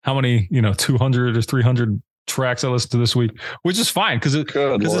how many 200 or 300 tracks I listened to this week, which is fine because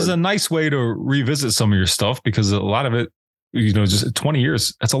it's a nice way to revisit some of your stuff, because a lot of it, just 20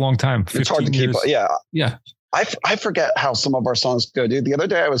 years, that's a long time. It's hard to keep. Yeah. I forget how some of our songs go, dude. The other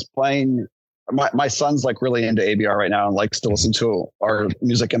day I was playing, my son's like really into ABR right now and likes to listen to our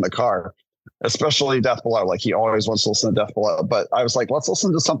music in the car, especially Death Below. Like he always wants to listen to Death Below, but I was like, let's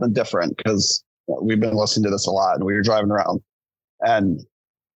listen to something different, because we've been listening to this a lot and we were driving around, and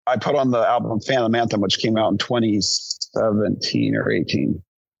I put on the album Phantom Anthem, which came out in 2017 or 18.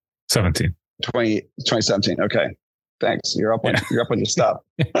 2017. Okay. Thanks. You're up on your stuff.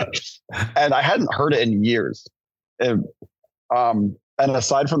 And I hadn't heard it in years. And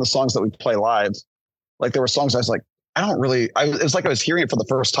aside from the songs that we play live, like there were songs I was like, it was like I was hearing it for the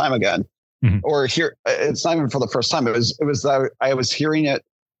first time again. Mm-hmm. It's not even for the first time. It was I was hearing it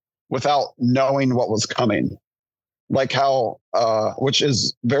without knowing what was coming. Like how, which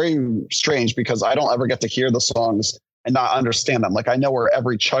is very strange, because I don't ever get to hear the songs and not understand them. Like I know where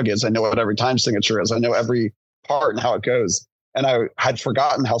every chug is. I know what every time signature is. I know every part and how it goes. And I had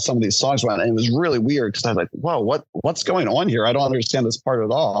forgotten how some of these songs went. And it was really weird, because I was like, whoa, what's going on here? I don't understand this part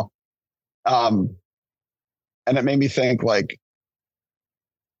at all. And it made me think like,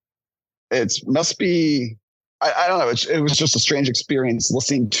 must be, I don't know. It was just a strange experience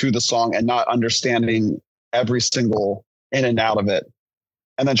listening to the song and not understanding every single in and out of it,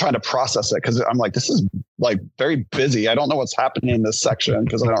 and then trying to process it. Cause I'm like, this is like very busy. I don't know what's happening in this section,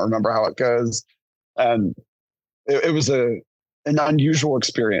 because I don't remember how it goes. And it was an unusual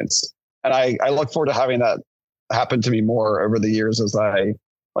experience. And I look forward to having that happen to me more over the years as I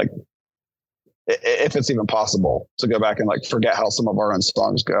like if it's even possible to go back and like forget how some of our own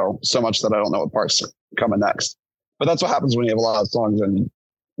songs go so much that I don't know what part's coming next. But that's what happens when you have a lot of songs and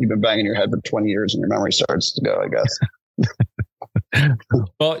you've been banging your head for 20 years and your memory starts to go, I guess.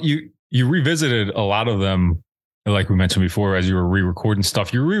 Well, you revisited a lot of them, like we mentioned before, as you were re-recording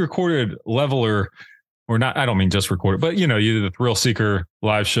stuff. You re-recorded Leveler, or not, I don't mean just recorded, but you did the Thrill Seeker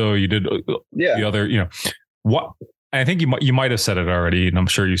live show. You did the other, what, I think you might have said it already, and I'm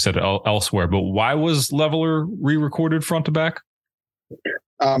sure you said it elsewhere, but why was Leveler re-recorded front to back?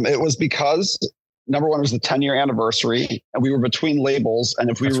 It was because number one, it was the 10-year anniversary, and we were between labels. And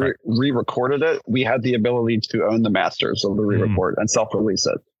if we re-recorded it, we had the ability to own the masters of the re-record and self-release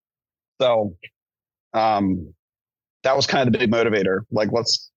it. So that was kind of the big motivator. Like,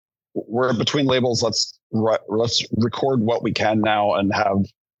 we're between labels. Let's record what we can now and have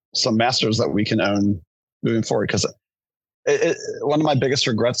some masters that we can own moving forward. Because one of my biggest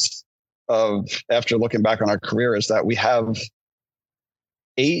regrets after looking back on our career is that we have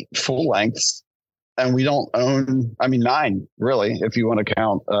 8 full lengths and we don't own, 9 really, if you want to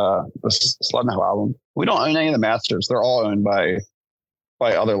count the Sludnow album. We don't own any of the masters. They're all owned by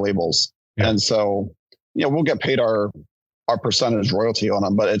other labels. Yeah. And so, we'll get paid our percentage royalty on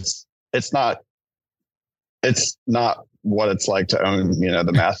them, but it's not what it's like to own,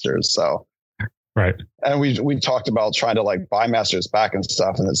 the masters. So, right. And we talked about trying to like buy masters back and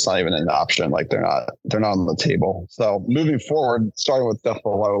stuff, and it's not even an option. Like they're not on the table. So moving forward, starting with Death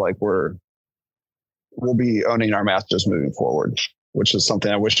Below, like we'll be owning our masters moving forward, which is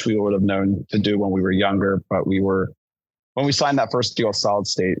something I wish we would have known to do when we were younger. But when we signed that first deal with Solid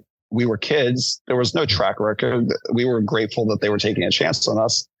State, we were kids. There was no track record. We were grateful that they were taking a chance on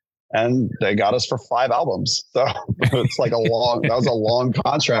us, and they got us for 5 albums. So it's like that was a long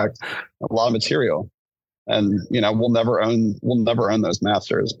contract, a lot of material. And, we'll never own those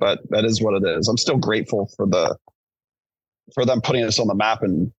masters, but that is what it is. I'm still grateful for them putting us on the map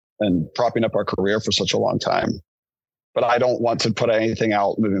and propping up our career for such a long time. But I don't want to put anything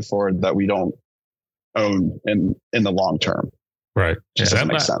out moving forward that we don't own in the long term. Right. That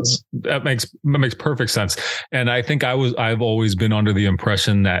makes sense. That makes perfect sense. And I think I've always been under the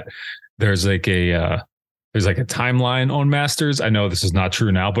impression that there's like a timeline on masters. I know this is not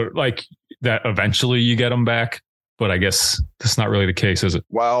true now, but like that eventually you get them back. But I guess that's not really the case, is it?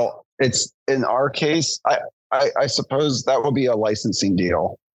 Well, it's in our case, I suppose that will be a licensing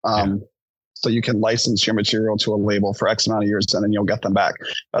deal. So you can license your material to a label for X amount of years and then you'll get them back.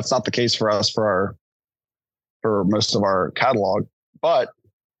 That's not the case for us for most of our catalog. But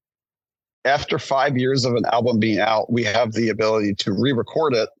after 5 years of an album being out, we have the ability to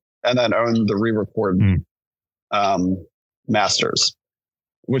re-record it and then own the re-record masters,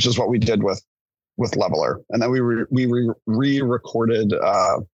 which is what we did with Leveler. And then we re-recorded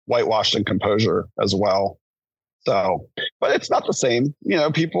Whitewashed and Composure as well. So, but it's not the same.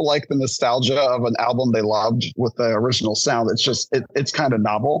 People like the nostalgia of an album they loved with the original sound. It's just, it's kind of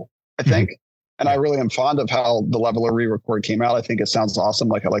novel, I think. And I really am fond of how the Leveler re-record came out. I think it sounds awesome.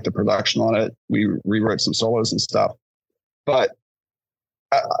 Like I like the production on it. We rewrote some solos and stuff. But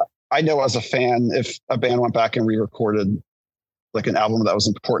I know as a fan, if a band went back and re-recorded like an album that was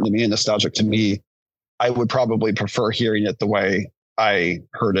important to me and nostalgic to me, I would probably prefer hearing it the way I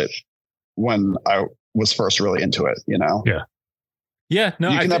heard it when I was first really into it, Yeah. Yeah.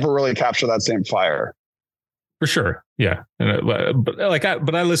 No, you can never really capture that same fire. For sure. Yeah.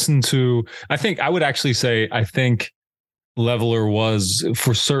 But I listened to, I think Leveler was,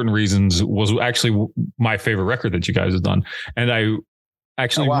 for certain reasons, was actually my favorite record that you guys have done. And I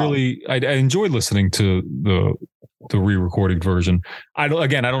actually I enjoyed listening to the re-recorded version. I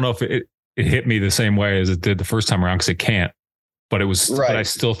don't know if it hit me the same way as it did the first time around, because it can't. But it was, right. But I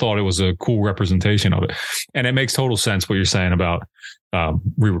still thought it was a cool representation of it. And it makes total sense what you're saying about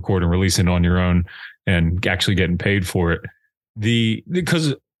re-recording, releasing on your own and actually getting paid for it.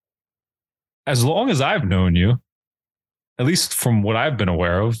 Because as long as I've known you, at least from what I've been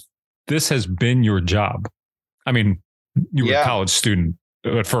aware of, this has been your job. I mean, you were a college student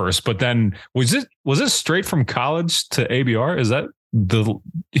at first, but then was it straight from college to ABR? Is that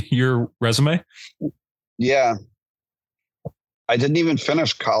your resume? Yeah. I didn't even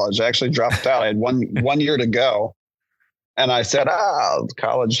finish college. I actually dropped out. I had one year to go. And I said,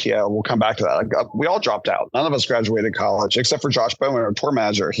 college, we'll come back to that. We all dropped out. None of us graduated college, except for Josh Bowman, our tour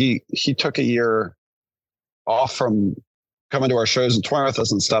manager. He took a year off from coming to our shows and touring with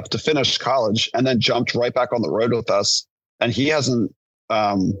us and stuff to finish college, and then jumped right back on the road with us. And he hasn't,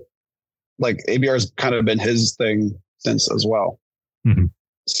 ABR has kind of been his thing since as well. Mm-hmm.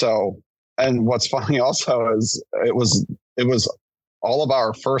 So, and what's funny also is it was all of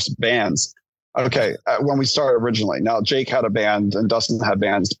our first bands. Okay, when we started originally. Now Jake had a band and Dustin had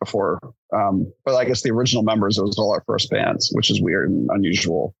bands before, but I guess the original members, it was all our first bands, which is weird and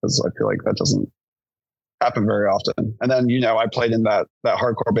unusual because I feel like that doesn't happen very often. And then I played in that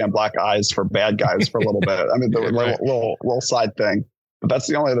hardcore band Black Eyes for Bad Guys for a little bit. I mean, the little side thing, but that's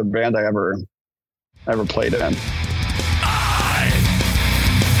the only other band I ever played in. I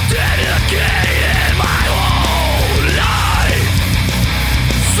dedicated my whole life,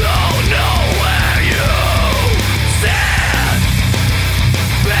 so know where you stand.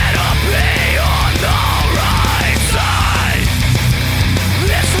 Better be on the right side.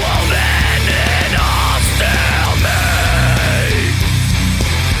 This won't end in a stalemate.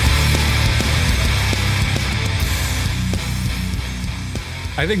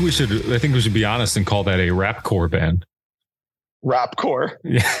 I think we should be honest and call that a rapcore band. Rapcore.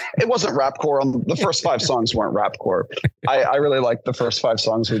 Yeah. It wasn't rapcore. The first 5 songs weren't rapcore. I really liked the first 5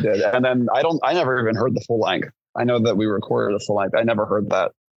 songs we did. And then I never even heard the full length. I know that we recorded the full length. I never heard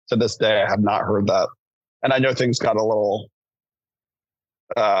that. To this day, I have not heard that. And I know things got a little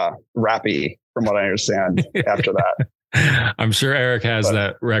rappy from what I understand after that. I'm sure Eric has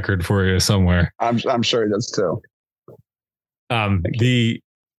that record for you somewhere. I'm sure he does too.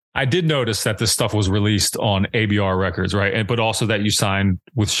 I did notice that this stuff was released on ABR Records, right? But also that you signed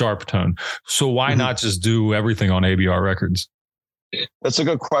with Sharptone. So why not just do everything on ABR Records? That's a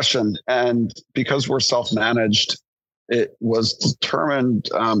good question. And because we're self-managed, it was determined,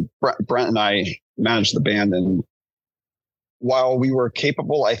 Brent and I managed the band. And while we were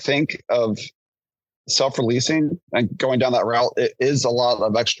capable, I think, of self-releasing and going down that route, it is a lot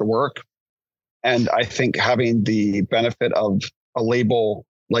of extra work. And I think having the benefit of a label,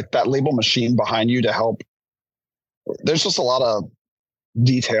 like that label machine behind you to help, there's just a lot of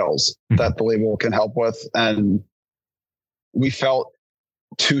details that the label can help with. And we felt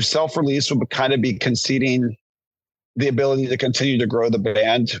to self-release would kind of be conceding the ability to continue to grow the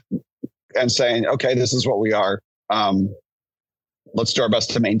band and saying, okay, this is what we are. Let's do our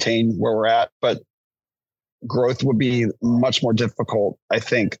best to maintain where we're at. But growth would be much more difficult, I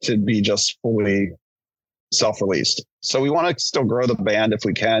think, to be just fully self-released. So we want to still grow the band if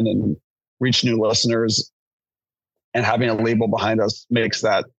we can and reach new listeners, and having a label behind us makes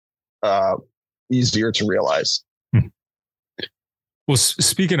that easier to realize. Well,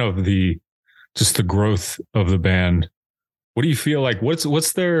 speaking of the growth of the band, what do you feel like?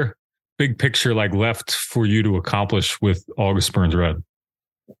 What's their big picture like left for you to accomplish with August Burns Red?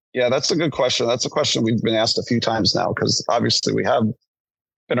 Yeah, that's a good question. That's a question we've been asked a few times now, because obviously we have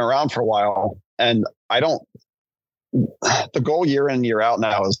been around for a while, and the goal year in, year out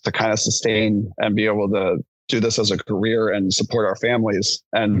now is to kind of sustain and be able to do this as a career and support our families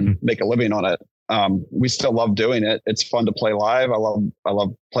and make a living on it. We still love doing it. It's fun to play live. I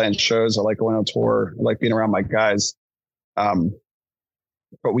love playing shows. I like going on tour. I like being around my guys.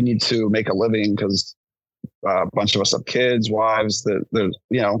 But we need to make a living because a bunch of us have kids, wives,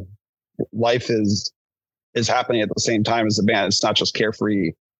 life is happening at the same time as the band. It's not just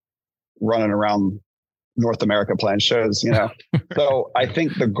carefree running around North America playing shows, So I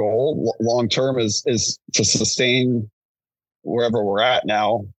think the goal long term is to sustain wherever we're at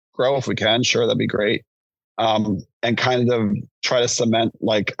now, grow if we can. Sure, that'd be great. And kind of try to cement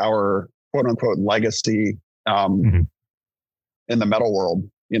like our quote unquote legacy in the metal world.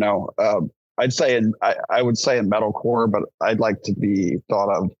 I'd say I would say in metalcore, but I'd like to be thought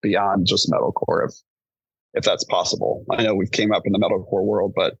of beyond just metalcore if that's possible. I know we've came up in the metalcore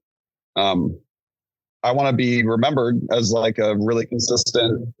world, but I want to be remembered as like a really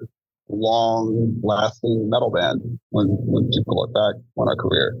consistent, long-lasting metal band when people look back on our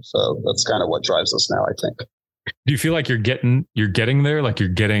career. So that's kind of what drives us now, I think. Do you feel like you're getting there? Like you're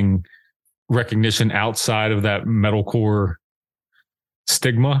getting recognition outside of that metalcore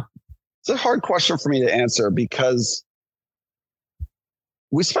stigma? It's a hard question for me to answer because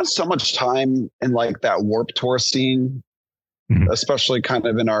we spent so much time in like that Warped Tour scene, especially kind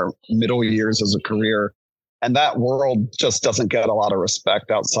of in our middle years as a career. And that world just doesn't get a lot of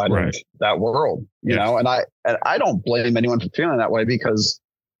respect outside of that world, you know? And I don't blame anyone for feeling that way because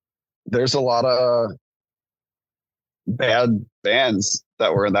there's a lot of bad bands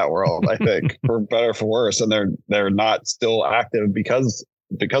that were in that world, I think, for better or for worse. And they're not still active because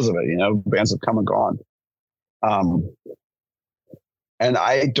of it, bands have come and gone. And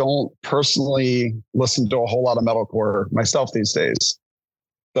I don't personally listen to a whole lot of metalcore myself these days.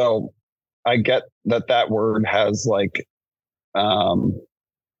 So I get that word has like,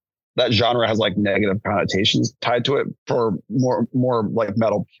 that genre has like negative connotations tied to it for more like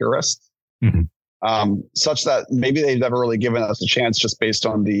metal purists, such that maybe they've never really given us a chance just based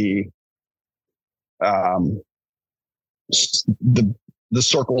on the the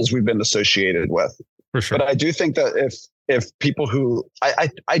circles we've been associated with. For sure. But I do think that if people who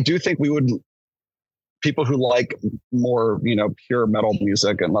I do think people who like more, pure metal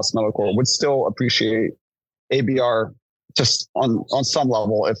music and less metalcore would still appreciate ABR just on some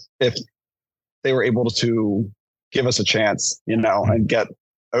level if they were able to give us a chance, and get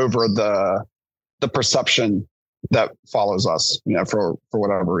over the perception that follows us, for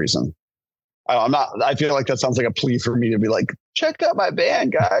whatever reason. I feel like that sounds like a plea for me to be like, check out my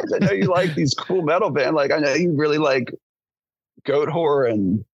band, guys. I know you like these cool metal bands. Like, I know you really like Goatwhore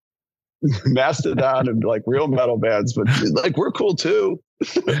and Mastodon and like real metal bands, but like we're cool too.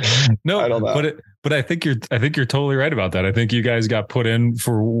 No, I don't know. But I think you're totally right about that. I think you guys got put in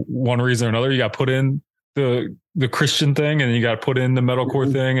for one reason or another. You got put in the Christian thing, and you got put in the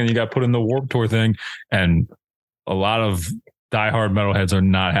metalcore thing, and you got put in the Warped Tour thing, and a lot of diehard metalheads are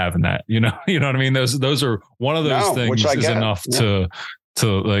not having that. You know what I mean? Those are one of those things is enough to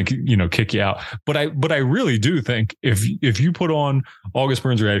like, kick you out. But I really do think if you put on August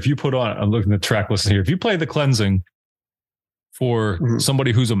Burns Red, if you put on, I'm looking at the track list here, if you play The Cleansing for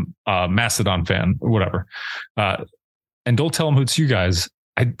somebody who's a Mastodon fan or whatever, and don't tell them who it's you guys,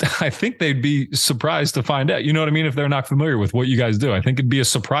 I think they'd be surprised to find out. You know what I mean? If they're not familiar with what you guys do, I think it'd be a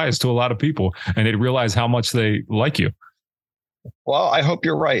surprise to a lot of people, and they'd realize how much they like you. Well, I hope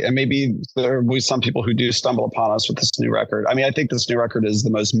you're right. And maybe there will be some people who do stumble upon us with this new record. I mean, I think this new record is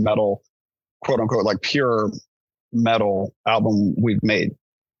the most metal, quote unquote, like pure metal album we've made.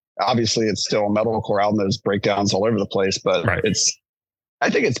 Obviously, it's still a metalcore album. There's breakdowns all over the place, but I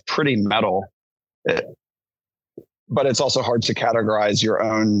think it's pretty metal. But it's also hard to categorize your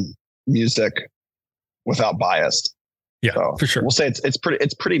own music without bias. Yeah, so for sure. We'll say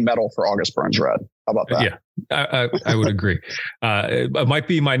it's pretty metal for August Burns Red. How about that? Yeah, I would agree. It might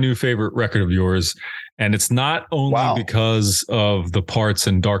be my new favorite record of yours. And it's not only because of the parts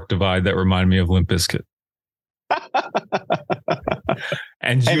in Dark Divide that remind me of Limp Bizkit.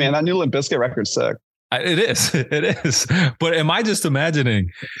 And hey man, that new Limp Bizkit record's sick. It is. But am I just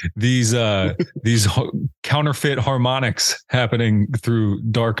imagining these counterfeit harmonics happening through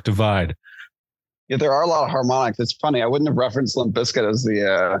Dark Divide? Yeah, there are a lot of harmonics. It's funny. I wouldn't have referenced Limp Bizkit as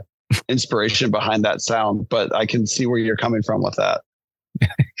the inspiration behind that sound, but I can see where you're coming from with that.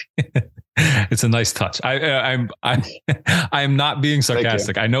 It's a nice touch. I'm not being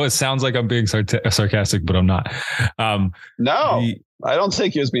sarcastic. I know it sounds like I'm being sarcastic, but I'm not. No, I don't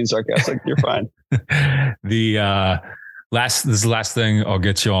take you as being sarcastic. You're fine. This is the last thing I'll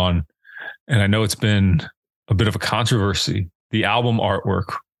get you on, and I know it's been a bit of a controversy. The album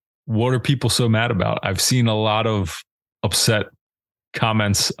artwork. What are people so mad about? I've seen a lot of upset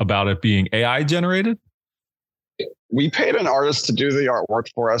comments about it being AI generated. We paid an artist to do the artwork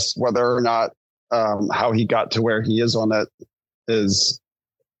for us. Whether or not how he got to where he is on it is,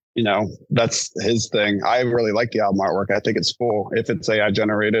 that's his thing. I really like the album artwork. I think it's cool. If it's AI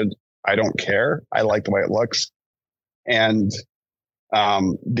generated, I don't care. I like the way it looks. And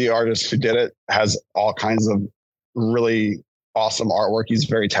the artist who did it has all kinds of really awesome artwork. He's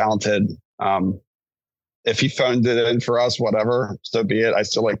very talented. If he phoned it in for us, whatever, so be it. I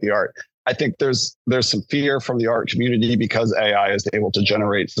still like the art. I think there's some fear from the art community because AI is able to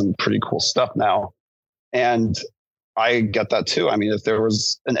generate some pretty cool stuff now. And I get that too. I mean, if there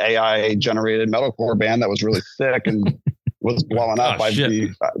was an AI generated metalcore band that was really sick and was blowing up, I'd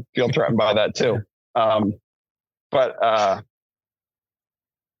feel threatened by that too. But I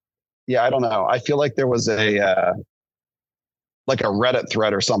don't know. I feel like there was like a Reddit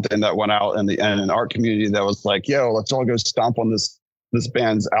thread or something that went out in an art community that was like, yo, let's all go stomp on this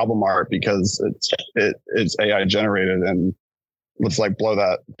band's album art because it's AI generated, and let's like blow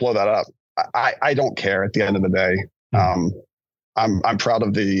that up. I don't care at the end of the day. I'm proud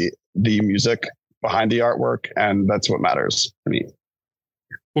of the music behind the artwork, and that's what matters to me.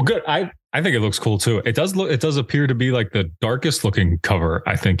 Well, good. I think it looks cool too. It does appear to be like the darkest looking cover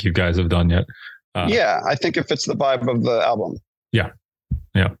I think you guys have done yet. I think it fits the vibe of the album.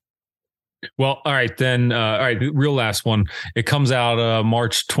 Yeah. Well, all right, then. All right, the real last one. It comes out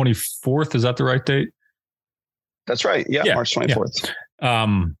March 24th. Is that the right date? That's right. Yeah. March 24th.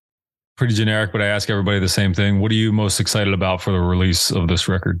 Yeah. Pretty generic, but I ask everybody the same thing. What are you most excited about for the release of this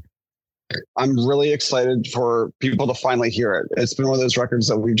record? I'm really excited for people to finally hear it. It's been one of those records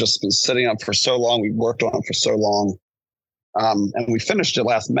that we've just been sitting up for so long. We've worked on it for so long. And we finished it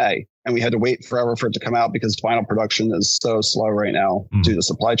last May, and we had to wait forever for it to come out because final production is so slow right now due to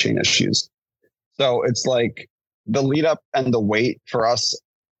supply chain issues. So it's like the lead up and the wait for us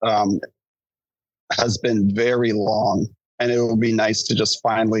has been very long, and it will be nice to just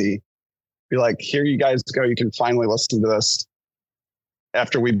finally be like, here you guys go. You can finally listen to this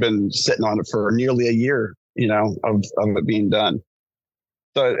after we've been sitting on it for nearly a year, you know, of it being done.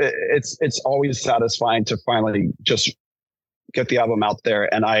 So it's always satisfying to finally just get the album out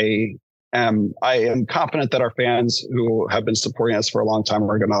there. And I am confident that our fans who have been supporting us for a long time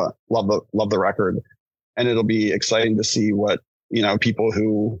are going to love the record. And it'll be exciting to see what, you know, people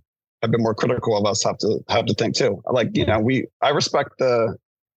who have been more critical of us have to think too. Like, you know, I respect the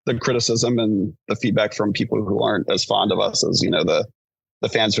criticism and the feedback from people who aren't as fond of us as, you know, the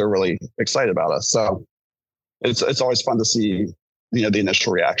fans who are really excited about us. So it's always fun to see, you know, the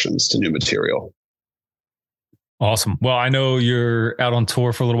initial reactions to new material. Awesome. Well, I know you're out on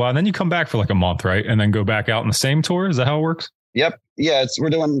tour for a little while and then you come back for like a month, right? And then go back out on the same tour. Is that how it works? Yep. Yeah.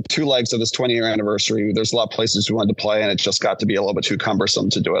 We're doing 2 legs of this 20-year anniversary. There's a lot of places we wanted to play and it just got to be a little bit too cumbersome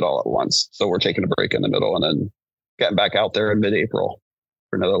to do it all at once. So we're taking a break in the middle and then getting back out there in mid-April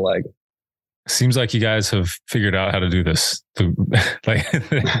for another leg. Seems like you guys have figured out how to do this.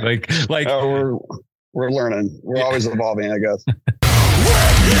 We're learning. We're always evolving, I guess.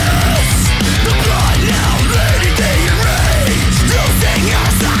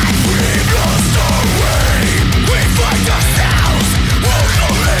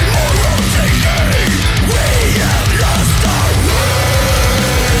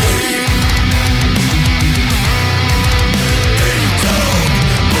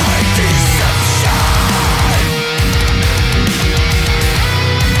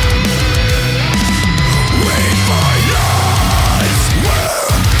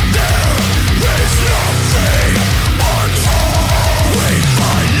 We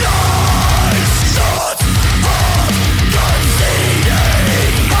fight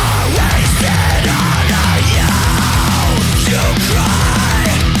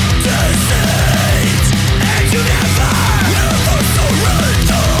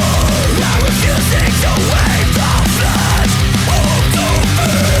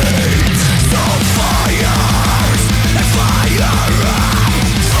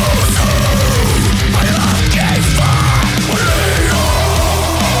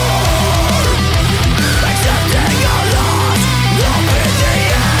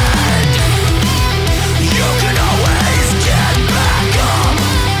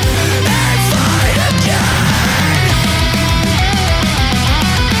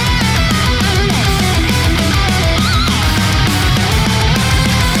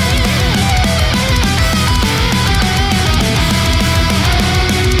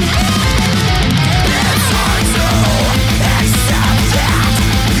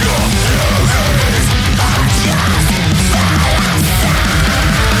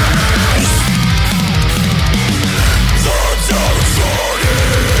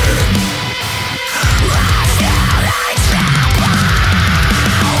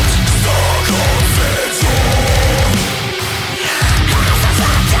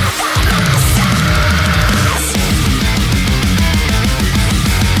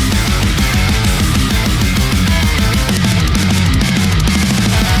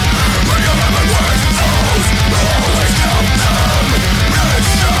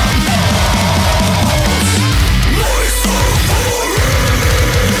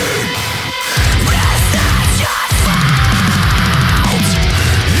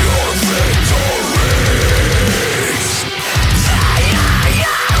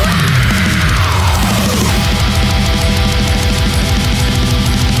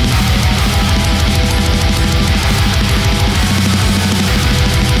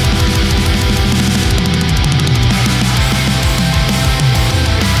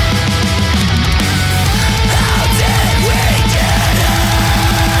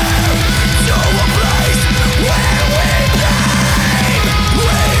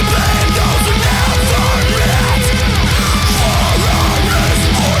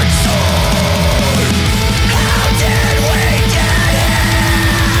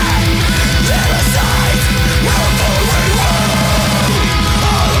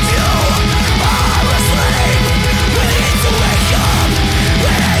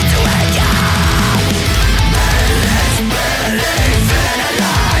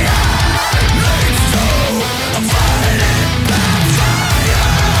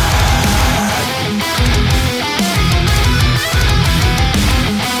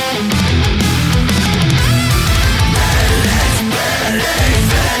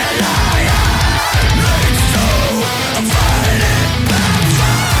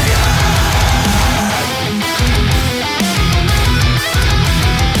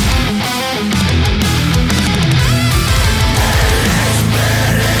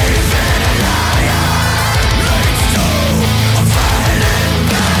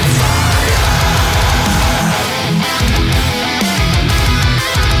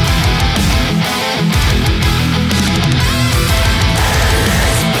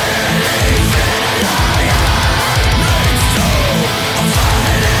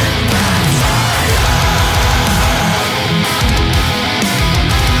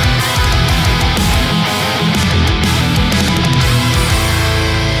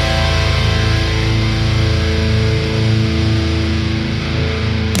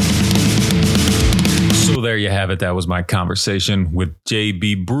have it. That was my conversation with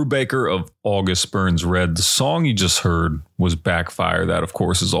J.B. Brubaker of August Burns Red. The song you just heard was Backfire. That, of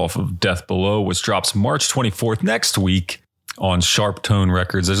course, is off of Death Below, which drops March 24th next week on Sharp Tone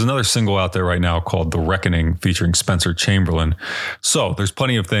Records. There's another single out there right now called The Reckoning featuring Spencer Chamberlain. So there's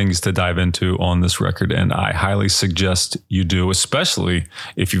plenty of things to dive into on this record, and I highly suggest you do, especially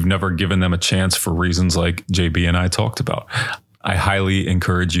if you've never given them a chance for reasons like JB and I talked about. I highly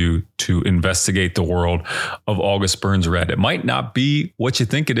encourage you to investigate the world of August Burns Red. It might not be what you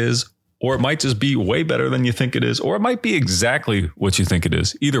think it is, or it might just be way better than you think it is, or it might be exactly what you think it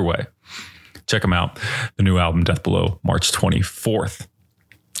is. Either way, check them out. The new album, Death Below, March 24th.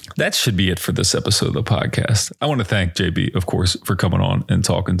 That should be it for this episode of the podcast. I want to thank JB, of course, for coming on and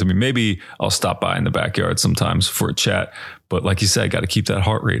talking to me. Maybe I'll stop by in the backyard sometimes for a chat. But like you said, I got to keep that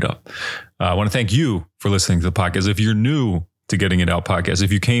heart rate up. I want to thank you for listening to the podcast. If you're new to Getting It Out podcast,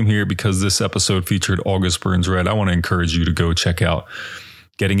 if you came here because this episode featured August Burns Red, I want to encourage you to go check out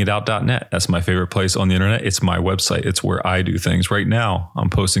gettingitout.net. That's my favorite place on the internet. It's my website. It's where I do things. Right now, I'm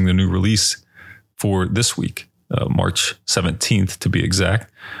posting the new release for this week, March 17th to be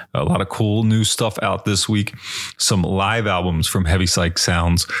exact. A lot of cool new stuff out this week. Some live albums from Heavy Psych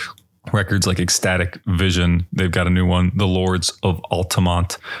Sounds, records like Ecstatic Vision. They've got a new one, The Lords of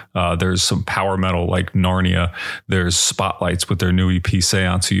Altamont. There's some power metal like Narnia. There's Spotlights with their new EP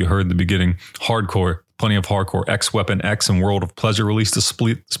Seance, who you heard in the beginning. Hardcore. Plenty of hardcore. Ex-Weapon X and World of Pleasure released a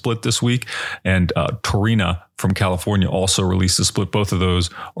split this week. And Torina from California also released a split. Both of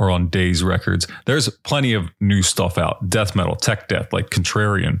those are on Days Records. There's plenty of new stuff out. Death metal, tech death, like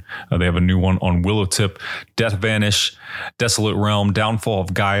Contrarian. They have a new one on Willowtip. Death Vanish, Desolate Realm, Downfall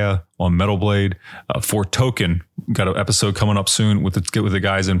of Gaia on Metal Blade. For Token, got an episode coming up soon with the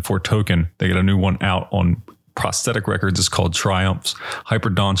guys in For Token. They got a new one out on Prosthetic Records. Is called Triumphs.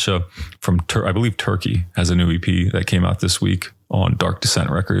 Hyperdontia from I believe Turkey has a new EP that came out this week on Dark Descent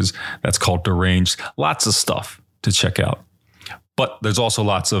Records. That's called Deranged. Lots of stuff to check out. But there's also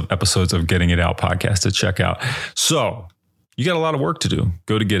lots of episodes of Getting It Out podcast to check out. So you got a lot of work to do.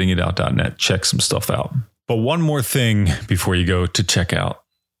 Go to gettingitout.net. Check some stuff out. But one more thing before you go to check out.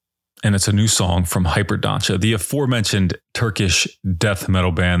 And it's a new song from Hyperdontia, the aforementioned Turkish death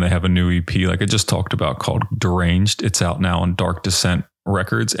metal band. They have a new EP, like I just talked about, called Deranged. It's out now on Dark Descent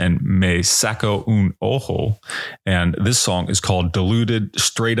Records and Me Sacco Un Ojo. And this song is called Deluded,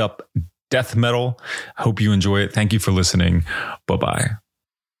 straight up death metal. Hope you enjoy it. Thank you for listening. Bye-bye.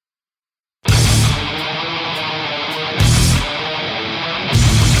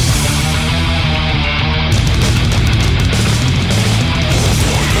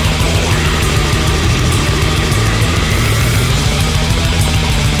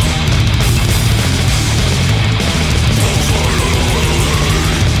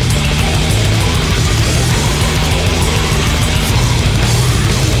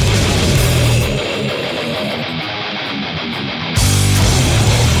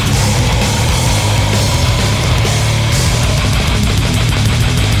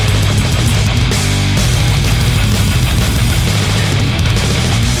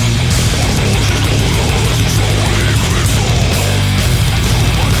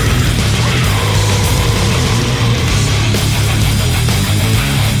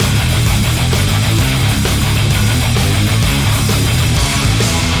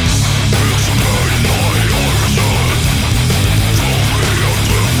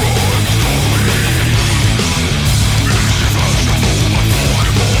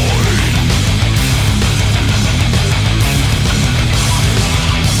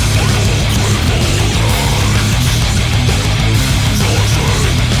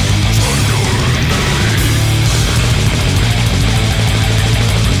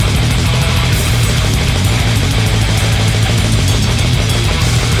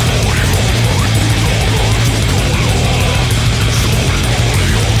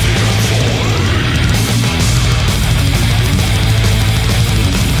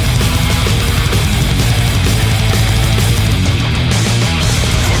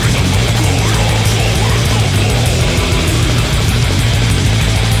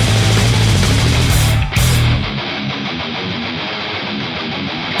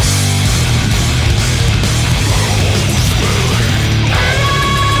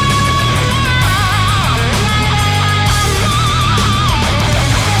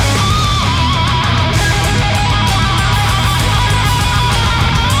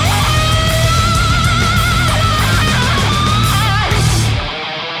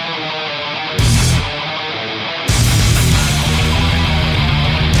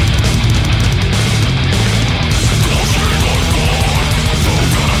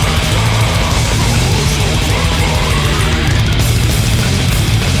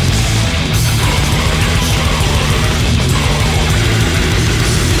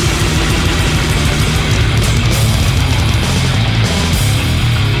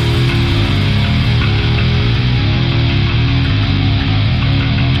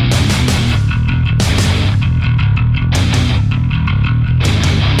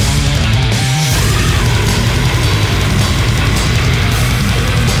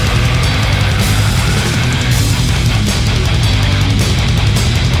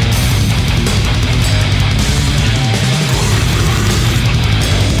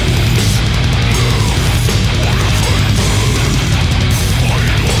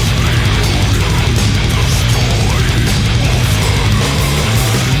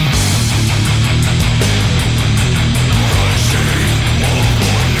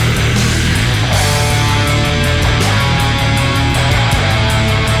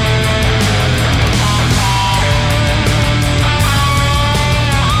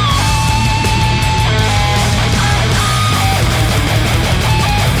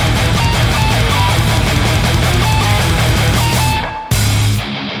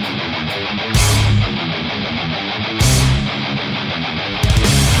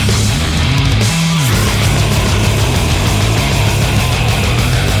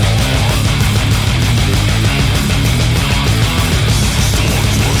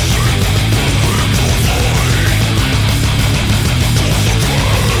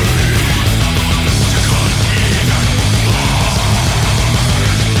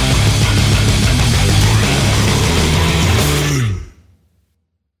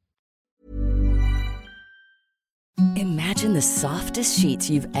 the softest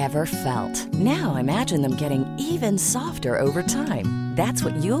sheets you've ever felt. Now imagine them getting even softer over time. That's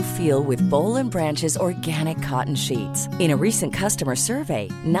what you'll feel with Boll & Branch's organic cotton sheets. In a recent customer survey,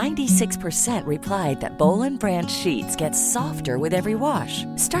 96% replied that Boll & Branch sheets get softer with every wash.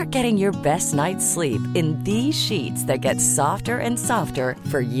 Start getting your best night's sleep in these sheets that get softer and softer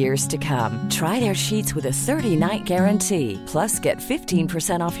for years to come. Try their sheets with a 30-night guarantee. Plus, get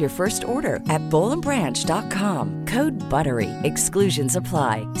 15% off your first order at bollandbranch.com. Code BUTTERY. Exclusions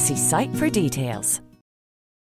apply. See site for details.